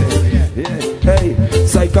jeans. Yeah. Hey,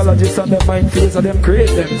 psychologists and their mind face of them create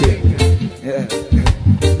them thing. Yeah.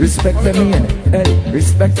 Respect them in, hey,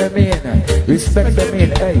 respect them in, respect them in,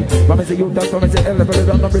 hey. From me say youth and from me say elder, but they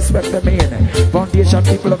don't respect them in. Foundation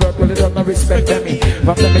people of earth, but they don't respect them in.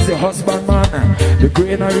 From them is the husbandman, the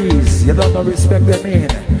granaries, you don't respect them in.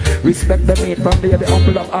 Respect them in. From there the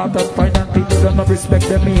humble of art and finance people don't respect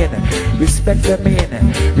them in. Respect them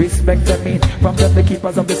in, respect them in. From them the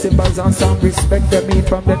keepers of the symbols and sound, respect them in.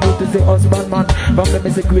 From them youth is the husbandman, from them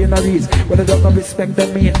is the granaries, but they don't respect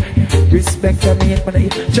them in. Respect them in.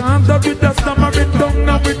 Chant up with the stammering tongue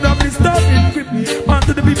and with the blistering grip.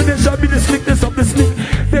 Unto the people there shall be the slickness of the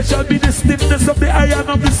slick. There shall be the stiffness of the iron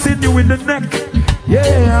of the sinew in the neck.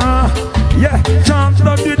 Yeah, yeah. Chant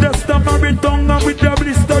up with the stammering tongue and with the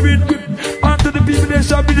blistering grip. Unto the people there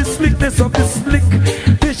shall be the slickness of the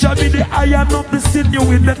slick. There shall be the iron of the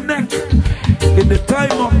sinew in the neck. In the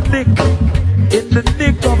time of nick. In the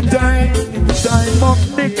nick of time. In the time of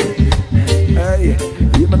nick. Hey,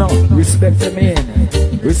 even now, respect them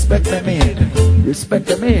in. Respect them in. Respect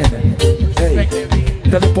them in. Hey,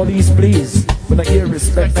 tell the police please. When I hear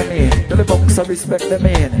respect them in. Tell the boxer respect them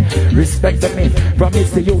in. Respect them in.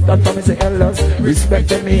 Promise the youth and promise the elders. Respect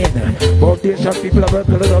them in. Foundation people of earth,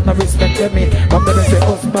 but they don't respect them in. From them is the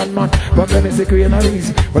husbandman. From them is the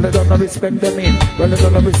granaries. Well, they don't respect them in. Well, they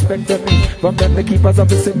don't respect them in. From them the keepers of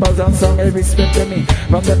the symbols and song, I respect them in.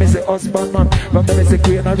 From them is the husbandman. From them is the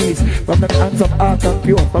granaries. From them hands of art and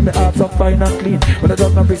pure. From the hearts of fine and clean. Well, they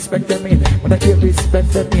don't respect them in. When I hear respect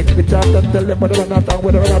them in. We try to tell them whether or not and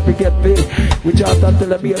whether or not we get paid. We chant and tell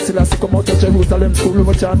them, yes, Selassie come out of Jerusalem school.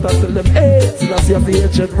 We chant and tell them, hey, Selassie have the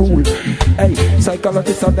ancient rule. Hey,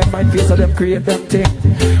 psychologists and them mind face of them create them thing.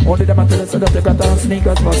 Only them are telling us that they got on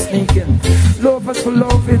sneakers for sneaking, loafers for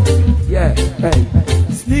loafing. Yeah, hey,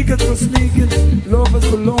 sneakers for sneaking, loafers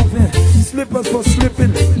for loafing, slippers for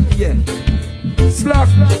slipping. Yeah, slack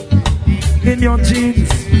in your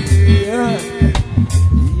jeans. Yeah,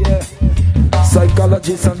 yeah.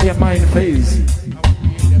 Psychologists and their mind phase.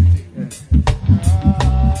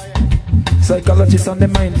 Psychologists on the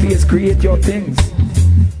mind phase create your things.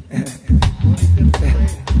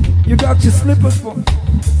 You got your slippers for,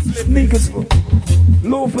 sneakers for,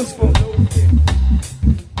 loafers for.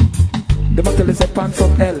 The matter is a pants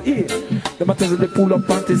of L, yeah. The matter is the pull up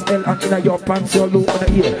pants is L, and in your pants you're low on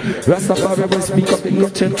the ear. Rastafari will speak of the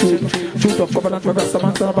ancient truth. Truth of covenant for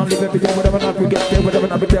Rastaman, son of man, live every day, whatever not we get there, whatever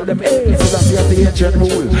not we tell them, hey, Selassie has the ancient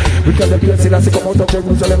rule. We tell them, yes, Selassie come out of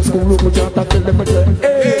Jerusalem school, we chant and tell them,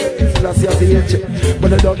 hey, Selassie has the ancient. But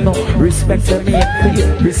they don't know, respect them in,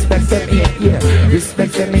 yeah. Respect them in, yeah.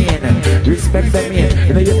 Respect them in, respect them in.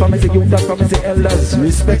 You know, you promise the youth and promise the elders,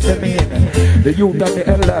 respect them in. The youth and the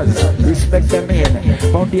elders, respect them in.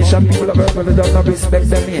 Foundation people of earth, but they don't respect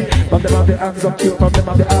them in. From them have the hands of pure, from them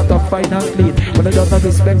have the heart of fine and clean. But they don't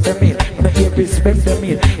respect them in. When they hear respect them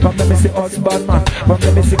in. From them is the husbandman, from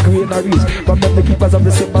them is the granaries, from them the keepers of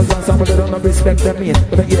the symbols and sound, but they don't respect them in.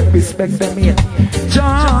 But they hear respect them in.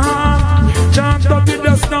 Chant up with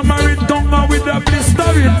the stammering tongue and with the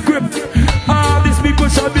blistering grip. Ah, these people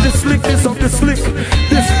shall be the slickness of the slick.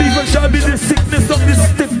 These people shall be the sickness of the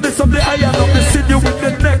stiffness of the iron of the sinew with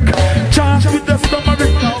the neck. Chant with the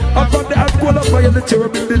stammering upon the alcohol of fire, the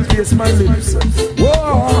cherubim did face my lips.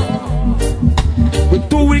 Whoa. With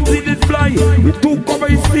two wings he did fly, with two cover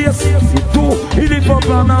his face, with two he did up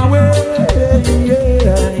and away.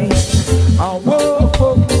 And whoa,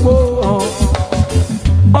 whoa, whoa.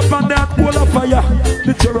 Upon that coal of fire,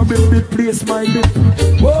 the cherubim did place my lip.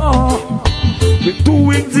 Whoa. With two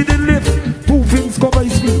wings he did lift, two things cover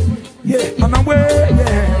his feet. Yeah, and away,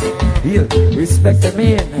 yeah. Respect them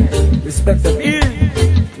in, respect them in.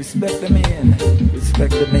 respect the man,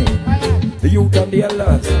 respect the man. The youth and the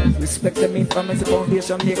elders, respect the man. From the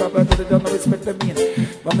foundation, make up, but they don't respect the man.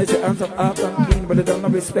 From the hands of art and clean, but they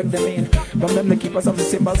don't respect the man. From them, the keepers of the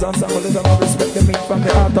symbols and songs, but they don't respect the man. From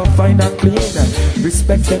the art of fine and clean,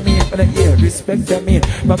 respect the man. From the ear, respect the man.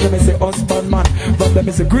 From them, is the husband man. From them,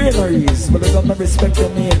 is the granaries, but they don't respect the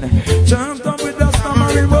man. Chant on with the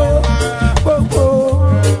summary road. Oh, oh,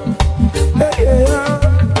 hey, yeah.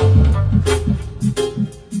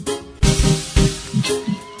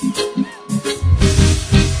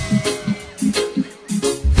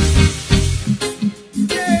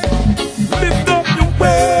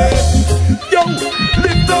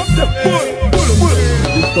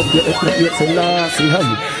 It's a loss, hey.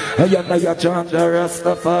 I and I chant the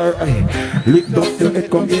Rastafari. Lift up the head,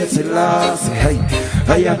 come here, it's a loss, hey.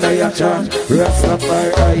 I and I chant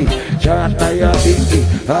Rastafari. Chant I a bingy,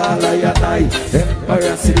 all I and I.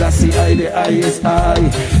 Emperor Selassie, I the highest I.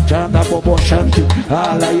 Chant a Bobo Shanti,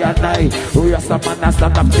 all I and I. Rastaman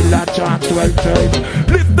stand up till I chant 12 tribes.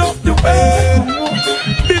 Lift up the way,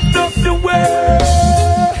 lift up the way.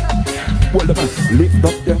 Well, lift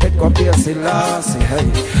up your head, come here, Selassie, hey.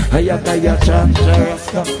 I and I chant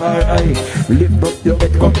Rastafari. Lift up your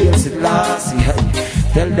head, come here, Selassie, hey.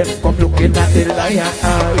 Tell them come looking at the lion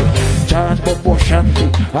eye. Chant Bobo Shanti,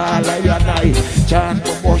 all I and I. Chant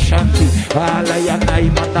Bobo Shanti, all I and I.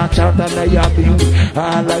 Man a chant and I a bing,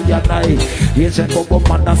 all I and I. Ancient Bobo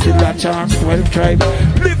man a still a chant 12 tribes.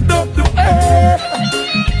 Lift up the air.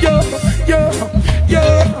 Yo, yo, yo,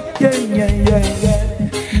 yeah, yeah, yeah, yeah.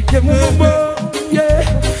 Yeah,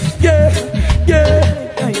 yeah, yeah.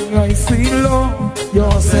 I see love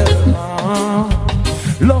yourself,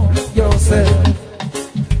 love yourself,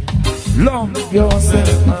 love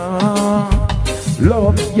yourself,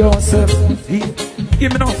 love yourself.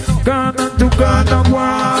 Give me no Ghana to Ghana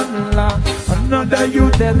one, another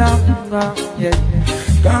you then yeah.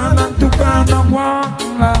 Ghana to Ghana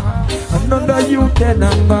one, another you then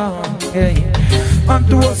yeah. And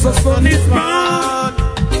to us a son is born.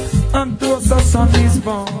 And to us a son is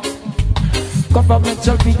born. Government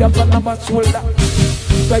shall be upon our shoulder.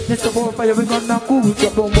 Brightness of our fire, we're gonna cool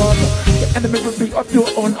your water. The enemy will be up your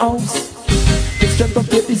own house. The strength of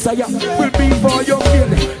your desire will be for your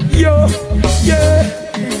feeling. Yo, yeah,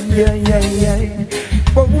 yeah, yeah, yeah.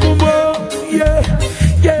 Yeah,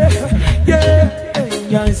 yeah, yeah,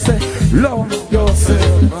 yeah. I say, love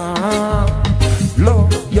yourself,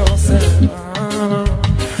 love yourself,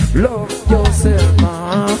 love yourself.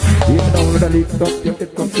 Even though when I lift up your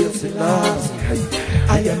head, come feel Selassie.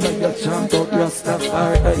 I am not your chant of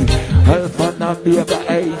Rastafari. Alpha and Omega,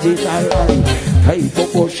 ages I. Hey,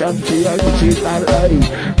 Bobo Shanti, ages I.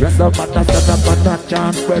 Rastaman, Rastaman,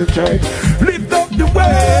 chant 12 tribes. Lift up the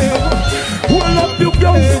way. Hold up you,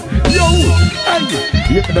 yo, hey.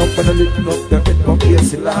 Even though when I lift up your head, come feel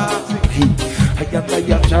Selassie. I am not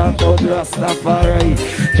your chant of Rastafari.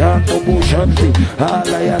 Chant Bobo Shanti,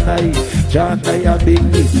 all I and I. Chant I a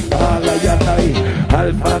bingy, all I and I.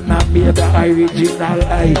 Alpha and Omega, original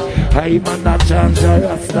I man a chant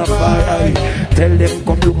Rastafari. Tell them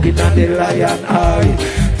come looking at the lion eye.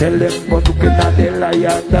 Tell them come looking at the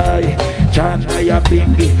lion eye. Chant I a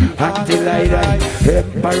bingy, until I die.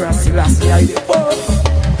 Emperor Selassie I. Oh,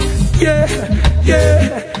 yeah,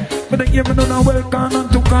 yeah. But I give me no welcome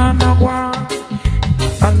to Ghana one.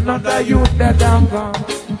 Another youth that I'm gone.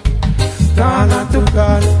 Ghana to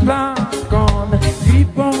Ghana, gone.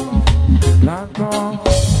 Keep on, blank on,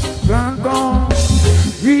 blank on.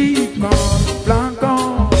 Reap on, blank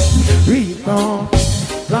on, reap on,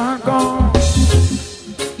 blank on.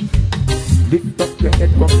 Lift up your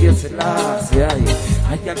head from here, Selassie.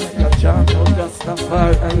 I am your chant of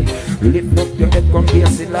Rastafari. Lift up your head from here,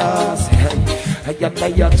 Selassie. I am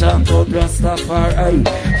your chant of Rastafari.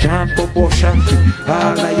 Chant Bobo Shanti,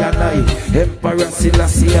 all I and I. Emperor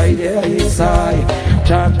Selassie, I there is I.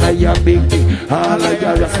 Chant I am Bingy, all I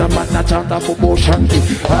am Rastaman. Chant Bobo Shanti,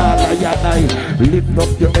 all I and I. Lift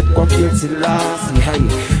up your head, come here, Selassie.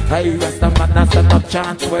 I Rastaman, stand up,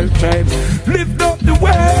 chant 12 tribes. Lift up the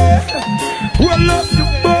way, roll up the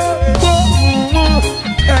boat.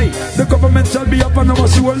 Hey, the government shall be up on our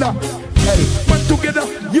shoulder. Hey, but together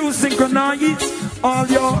you synchronize all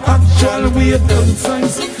your actual weight and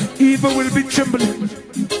signs. Evil will be trembling,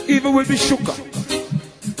 evil will be shook.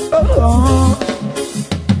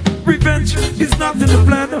 Revenge is not in the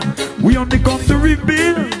plan. We only come to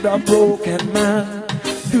rebuild a broken man.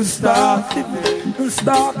 To start living, and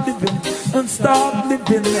start living, and start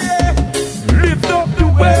living. Lift up the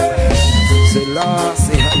way.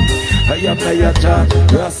 Selassie, I am your chant,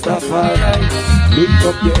 Rastafari. Lift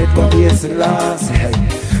up your head, come here, Selassie.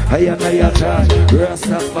 I and I chant,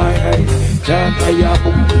 Rastafari, chant I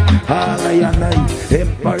boom, all I and I,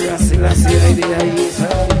 Emperor Selassie,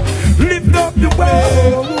 lift up the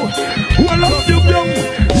world, well up the young,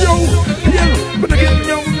 yo, yeah, but again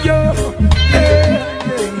young, yo, yeah,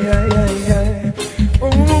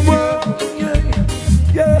 oh, yeah.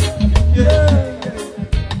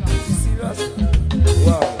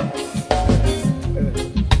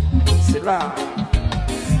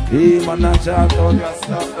 Hey man, I chant on your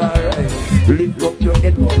stuff, alright. Lift up your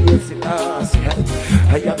head, go yes, I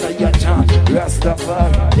chant,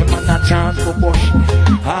 Rastafari. You man, I chant for Bush.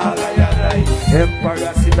 Alright,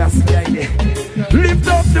 Emperor Selassie. Lift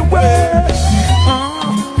up the way.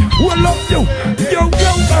 We'll love you, yo,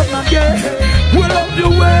 man, again. We'll love you,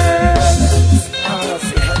 way.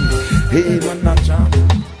 Hey man, I chant.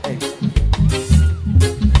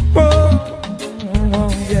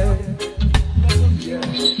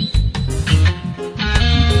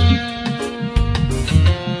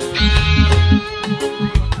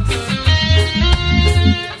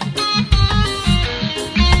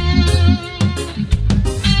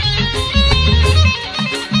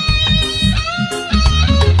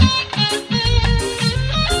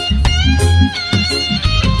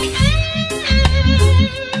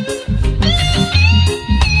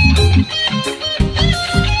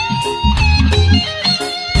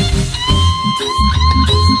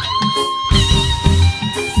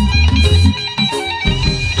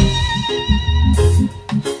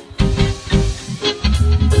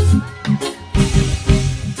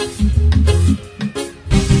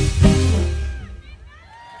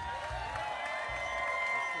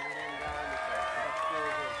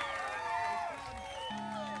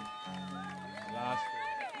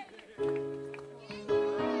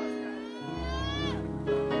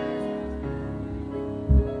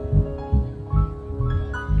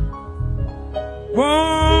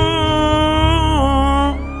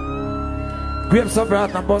 Grapes of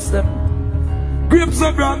wrath and bust them. Grapes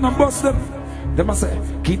of wrath and bust them. They must say,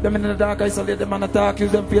 keep them in the dark, isolate them and attack.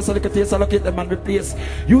 Use them face so they can taste, allocate them and replace.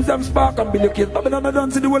 Use them spark and billocate. Babylon I don't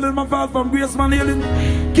see the world in my fall from grace man healing.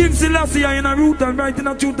 King Selassie in a root and right in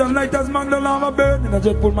a truth and light as Magdala of a burn. In a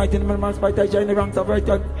dreadful might in the man's fight, I shine the ranks of right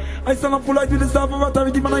hand. I stand up full light with the staff of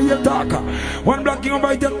authority, man I hear talker. One black king of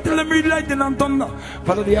right hand, tell them read lightning and thunder.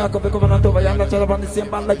 Follow the ark of the covenant over yonder, child upon the same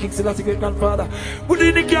band like King Selassie great grandfather. Good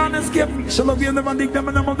in the can't escape me. Shall I be never dig them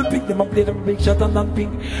and I'm on the pick them. I play them big shot and non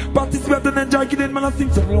pink. Participate and enjoy killing man I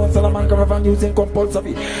think so. No Salaman caravan using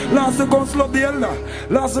compulsory. Last the counsel of the elder.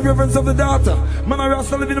 Last the reverence of the daughter. Man I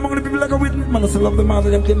rasta living among the people like a witness. Man I still love the mother,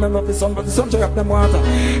 them kill men of the son, but the son shall have them water.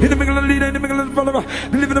 In the middle of the leader, in the middle of the follower.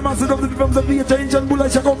 Believe in the masses of the films of the change and bull I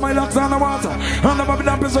shall out my locks on the water. And the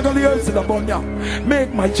Babylon pressure on the earth to the bond.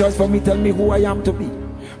 Make my choice for me, tell me who I am to be.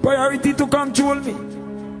 Priority to control me.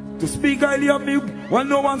 To speak highly of me, while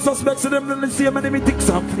no one suspects them, then the same enemy ticks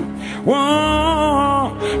and flee.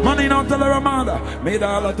 Whoa, money not tell her a mother. Made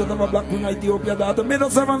all out of them a black queen Ethiopia daughter. Made a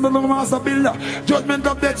servant of the master builder. Judgment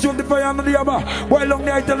of death, show the fire under the other. While long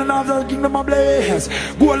the I tell another kingdom of blaze.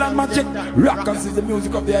 Gold and magic, rockers is the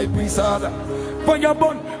music of the high priest order. Fire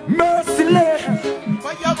burn, merciless.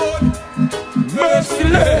 Fire burn,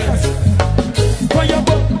 merciless. Fire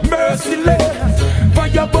burn, merciless.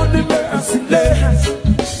 Fire burn, the merciless.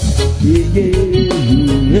 Yeah,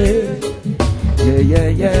 yeah, yeah, yeah,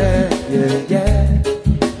 yeah,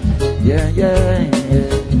 yeah, yeah, yeah.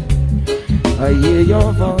 I hear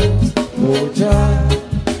your voice, oh Jah,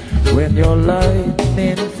 when your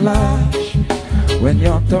lightning flash, when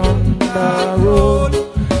your thunder roll.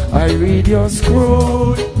 I read your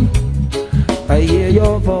scroll. I hear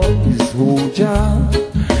your voice, oh Jah,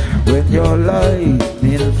 when your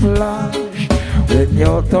lightning flash, when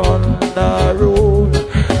your thunder roll.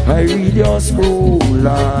 I read your scroll,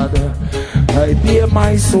 Lord. I bear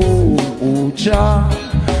my soul, oh Jah,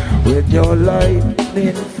 with your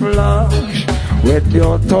lightning flash, with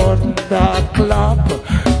your thunder clap.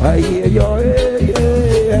 I hear your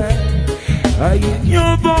I hear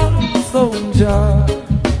your voice, oh Jah.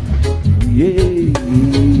 Yeah,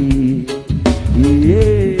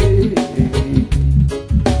 yeah,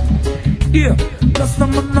 yeah. That's the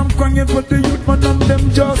man I'm crying for the youth, man, and them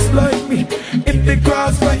just like me. In the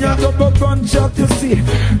crossfire, double gunshot, you see.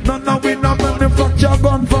 None of we no manufacture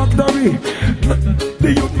gun factory.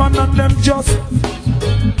 The youth, man, and them just.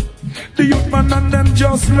 The youth, man, and them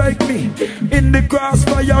just like me. In the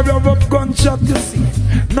crossfire, double gunshot, you see.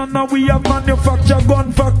 None of we have manufacture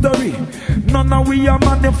gun factory. None of we have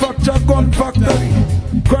manufacture gun factory.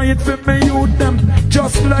 Crying for me youth, them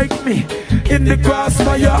just like me. In the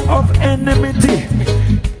crossfire of enmity.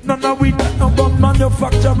 None of we got no gun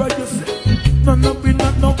manufacturer, you see. none of we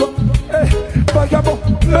not no go. But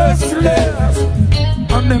about merciless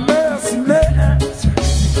and the merciless.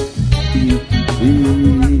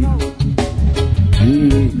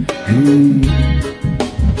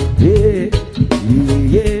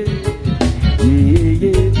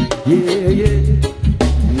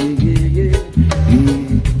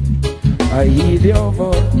 I hear your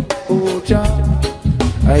voice, oh Jah.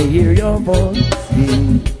 I hear your voice,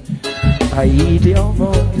 I hear your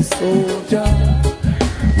voice, oh Jah.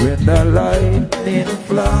 When the lightning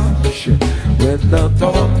flash, when the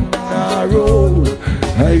thunder roll,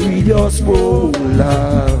 I read your scroll,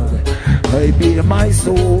 Lord. I bear my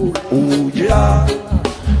soul, oh Jah.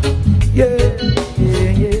 Yeah,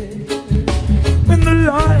 yeah, yeah. When the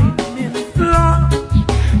lightning flash,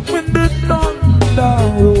 when the thunder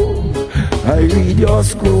roll, I read your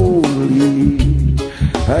scroll,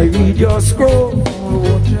 I read your scroll,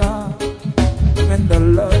 oh Jah. When the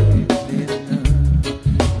lightning,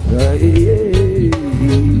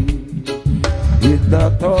 with the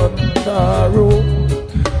thunder roll,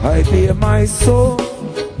 I bear my soul,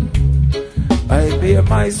 I bear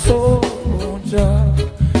my soul, oh Jah.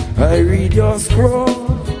 I read your scroll,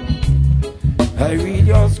 I read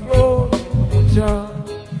your scroll, oh Jah.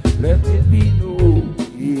 Let it be known,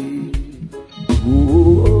 yeah.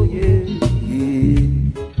 Oh yeah, yeah.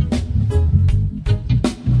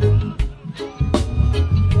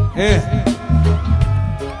 Yeah.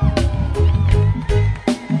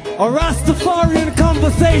 A Rastafarian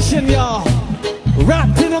conversation, y'all.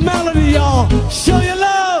 Wrapped in a melody, y'all. Show your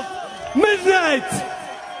love. Midnight.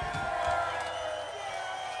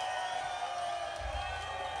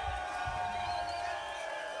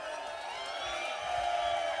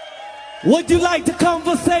 Would you like to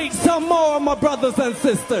conversate some more, my brothers and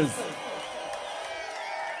sisters?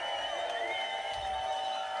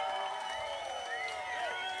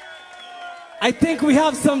 I think we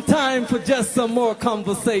have some time for just some more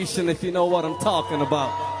conversation, if you know what I'm talking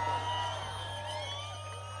about.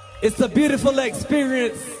 It's a beautiful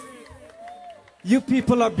experience. You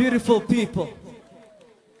people are beautiful people.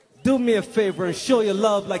 Do me a favor and show your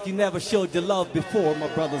love like you never showed your love before, my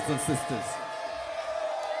brothers and sisters.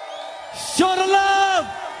 Show the love!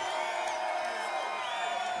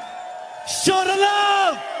 Show the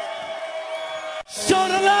love! Show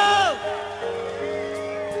the love!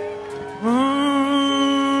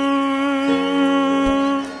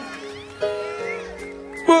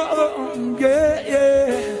 Yeah,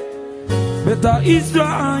 yeah. Better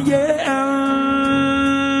Israel, yeah.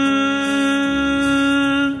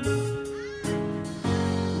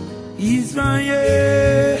 Israel.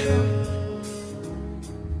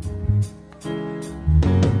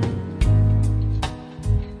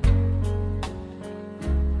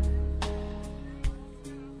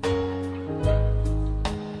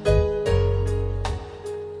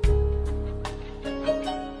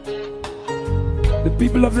 The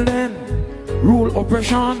people of the land rule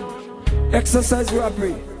oppression, exercise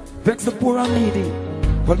robbery, vex the poor and needy,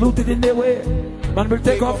 polluted in their way. Man will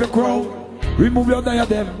take off your crown, remove your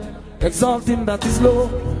diadem, exalt him that is low.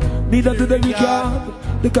 Neither do they regard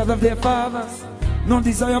because of their fathers, no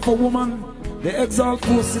desire for woman. They exalt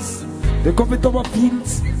forces, they covet our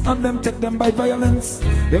fields and them take them by violence.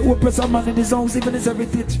 They oppress a man in his house, even his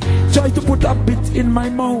heritage. Try to put a bit in my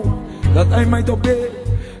mouth that I might obey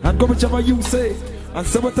and go whichever you say, and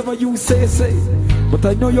say whatever you say, say. But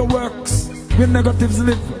I know your works, where negatives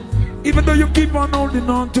live. Even though you keep on holding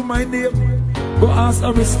on to my name, go ask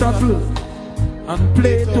Aristotle and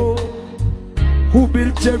Plato, who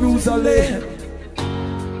built Jerusalem.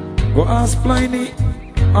 Go ask Pliny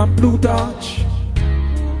and Plutarch,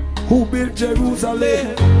 who built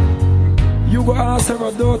Jerusalem. You go ask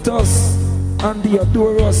Herodotus and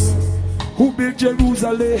Diodorus, who built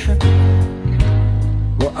Jerusalem.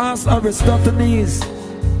 Go ask Aristophanes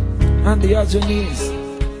and Diogenes.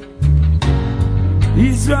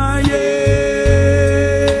 Israel,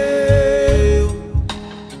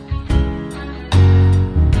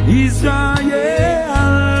 Israel.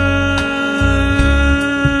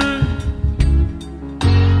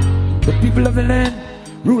 The people of the land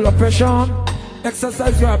rule oppression,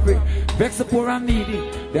 exercise robbery, vex the poor and needy.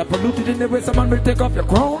 They are polluted in the way. Someone will take off your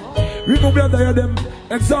crown, remove your diadem,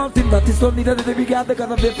 exalt him that is not needed in the regard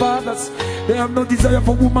because of their fathers. They have no desire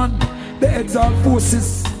for woman. They exalt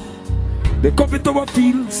forces, they covet our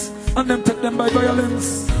fields and then take them by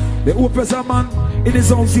violence. They oppress a man in his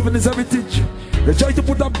house, even his heritage. They try to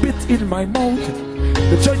put a bit in my mouth,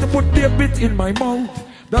 they try to put their bit in my mouth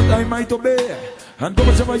that I might obey and go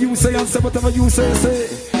whatever you say and say whatever you say,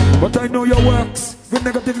 say. But I know your works, when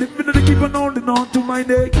negatively, when they keep on holding on to my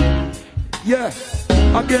name. Yeah,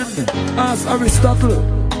 again, ask Aristotle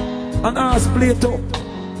and ask Plato,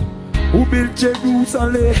 who built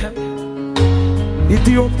Jerusalem?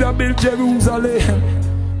 Ethiopia built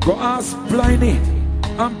Jerusalem. Go ask Pliny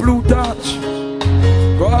and Plutarch.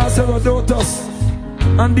 Go ask Herodotus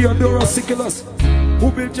and Diodorus Siculus,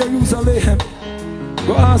 who built Jerusalem.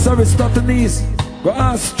 Go ask Aristophanes. Go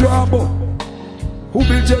ask Strabo, who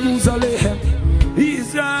built Jerusalem.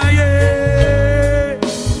 Israel,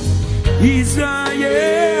 Israel.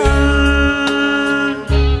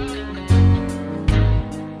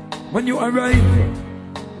 When you arrive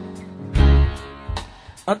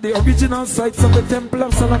at the original sites of the Temple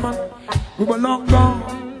of Solomon, we were long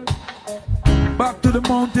gone. Back to the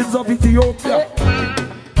mountains of Ethiopia,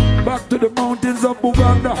 back to the mountains of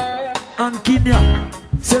Uganda and Kenya,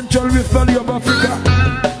 Central Rift Valley of Africa.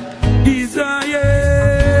 Israel,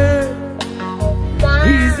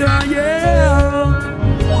 Israel,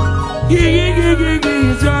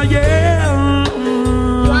 Israel.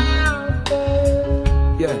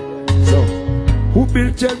 Yeah, so who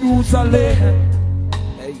built Jerusalem?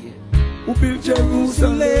 Who built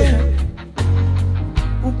Jerusalem?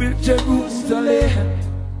 Who built Jerusalem?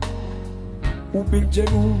 Who built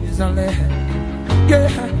Jerusalem? Yeah,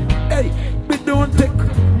 hey, we don't take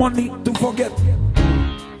money to forget.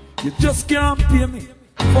 You just can't pay me.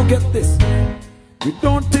 Forget this. We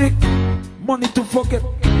don't take money to forget.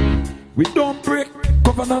 We don't break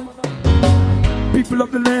covenant. People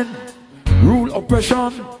of the land rule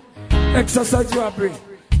oppression, exercise robbery,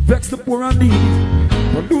 vex the poor and needy,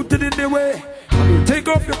 polluted in their way. And you take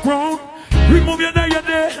off your crown, remove your name,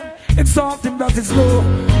 exalt him that is low.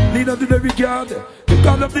 Neither do they regard the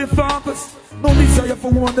God of their fathers. No desire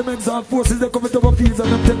for one, them exalt forces. They come into our fields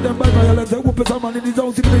and them take them by violence. They whoop a man in his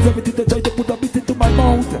house, he brings everything. They try to put a bit into my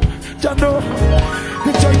mouth. Jano,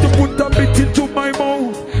 they try to put a bit into my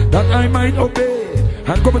mouth that I might obey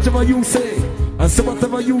and go whatever you say and say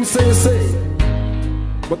whatever you say, say.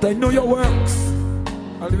 But I know your works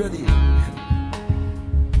already.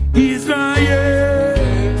 Israel,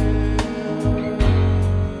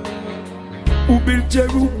 who built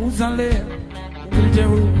Jerusalem? Who built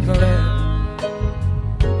Jerusalem?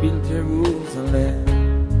 Built Jerusalem.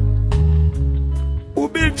 Who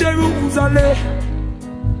built Jerusalem?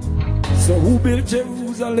 So who built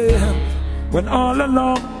Jerusalem? When all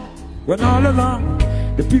along,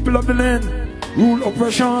 the people of the land rule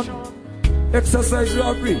oppression, exercise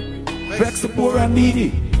robbery, vex the poor and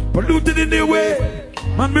needy, polluted in their way.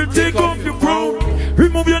 Man will take off your crown,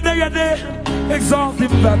 remove your diadem, exalt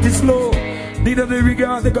him that is low. Neither they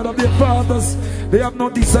regard the God of their fathers. They have no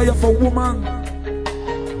desire for woman.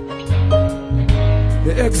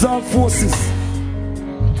 They exalt forces.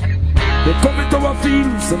 They come into our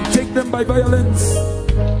fields and take them by violence.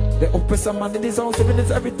 They oppress a man in his house, even his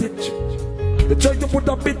heritage. They try to put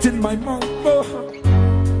a bit in my mouth. Oh.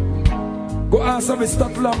 Go ask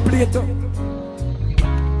Aristotle and Plato.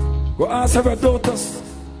 Go ask Herodotus.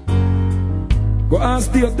 Go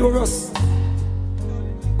ask Diodorus.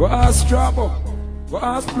 Go ask Strabo. Go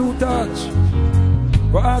ask Plutarch.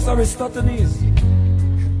 Go ask Aristophanes.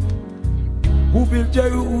 Who built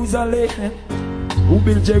Jerusalem? Who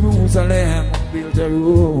built Jerusalem? Who built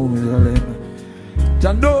Jerusalem?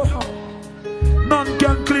 Jano, none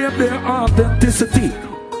can claim their authenticity.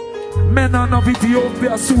 Men of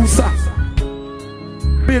Ethiopia, Susa,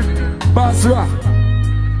 built Basra,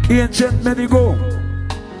 ancient Medigo,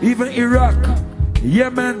 even Iraq,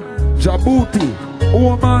 Yemen, Djibouti,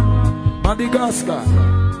 Oman, Madagascar,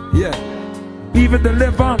 yeah, even the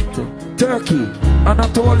Levant, Turkey,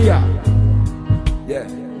 Anatolia, yeah.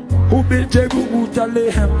 Who built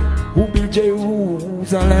Jerusalem? Who built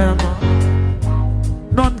Jerusalem?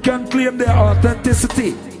 None can claim their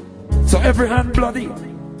authenticity. So every hand bloody.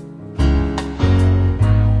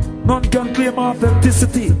 None can claim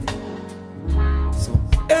authenticity. So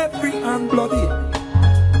every hand bloody.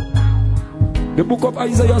 The book of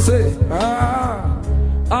Isaiah says,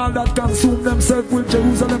 all that consume themselves with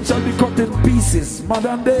Jerusalem shall be cut in pieces.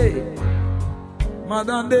 Modern day.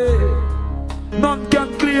 Modern day. None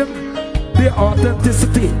can claim their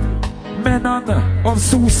authenticity. Men of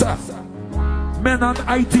Susa, men on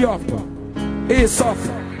Ethiopia, Aesop,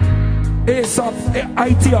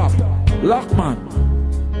 Ethiopia, Lockman.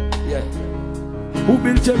 Yeah. Who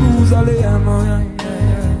built Jerusalem? Oh, yeah, yeah,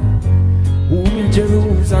 yeah. Who built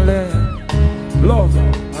Jerusalem? Love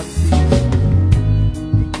and peace.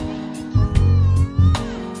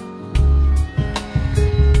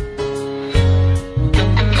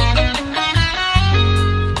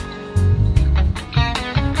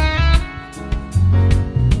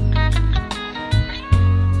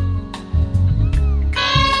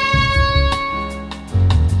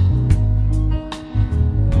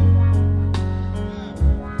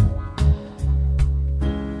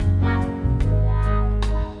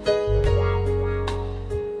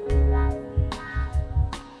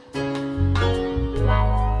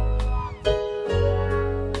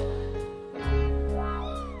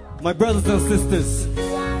 My brothers and sisters,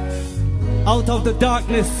 out of the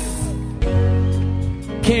darkness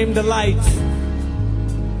came the light.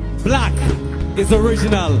 Black is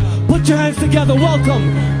original. Put your hands together.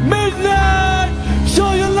 Welcome, Midnight.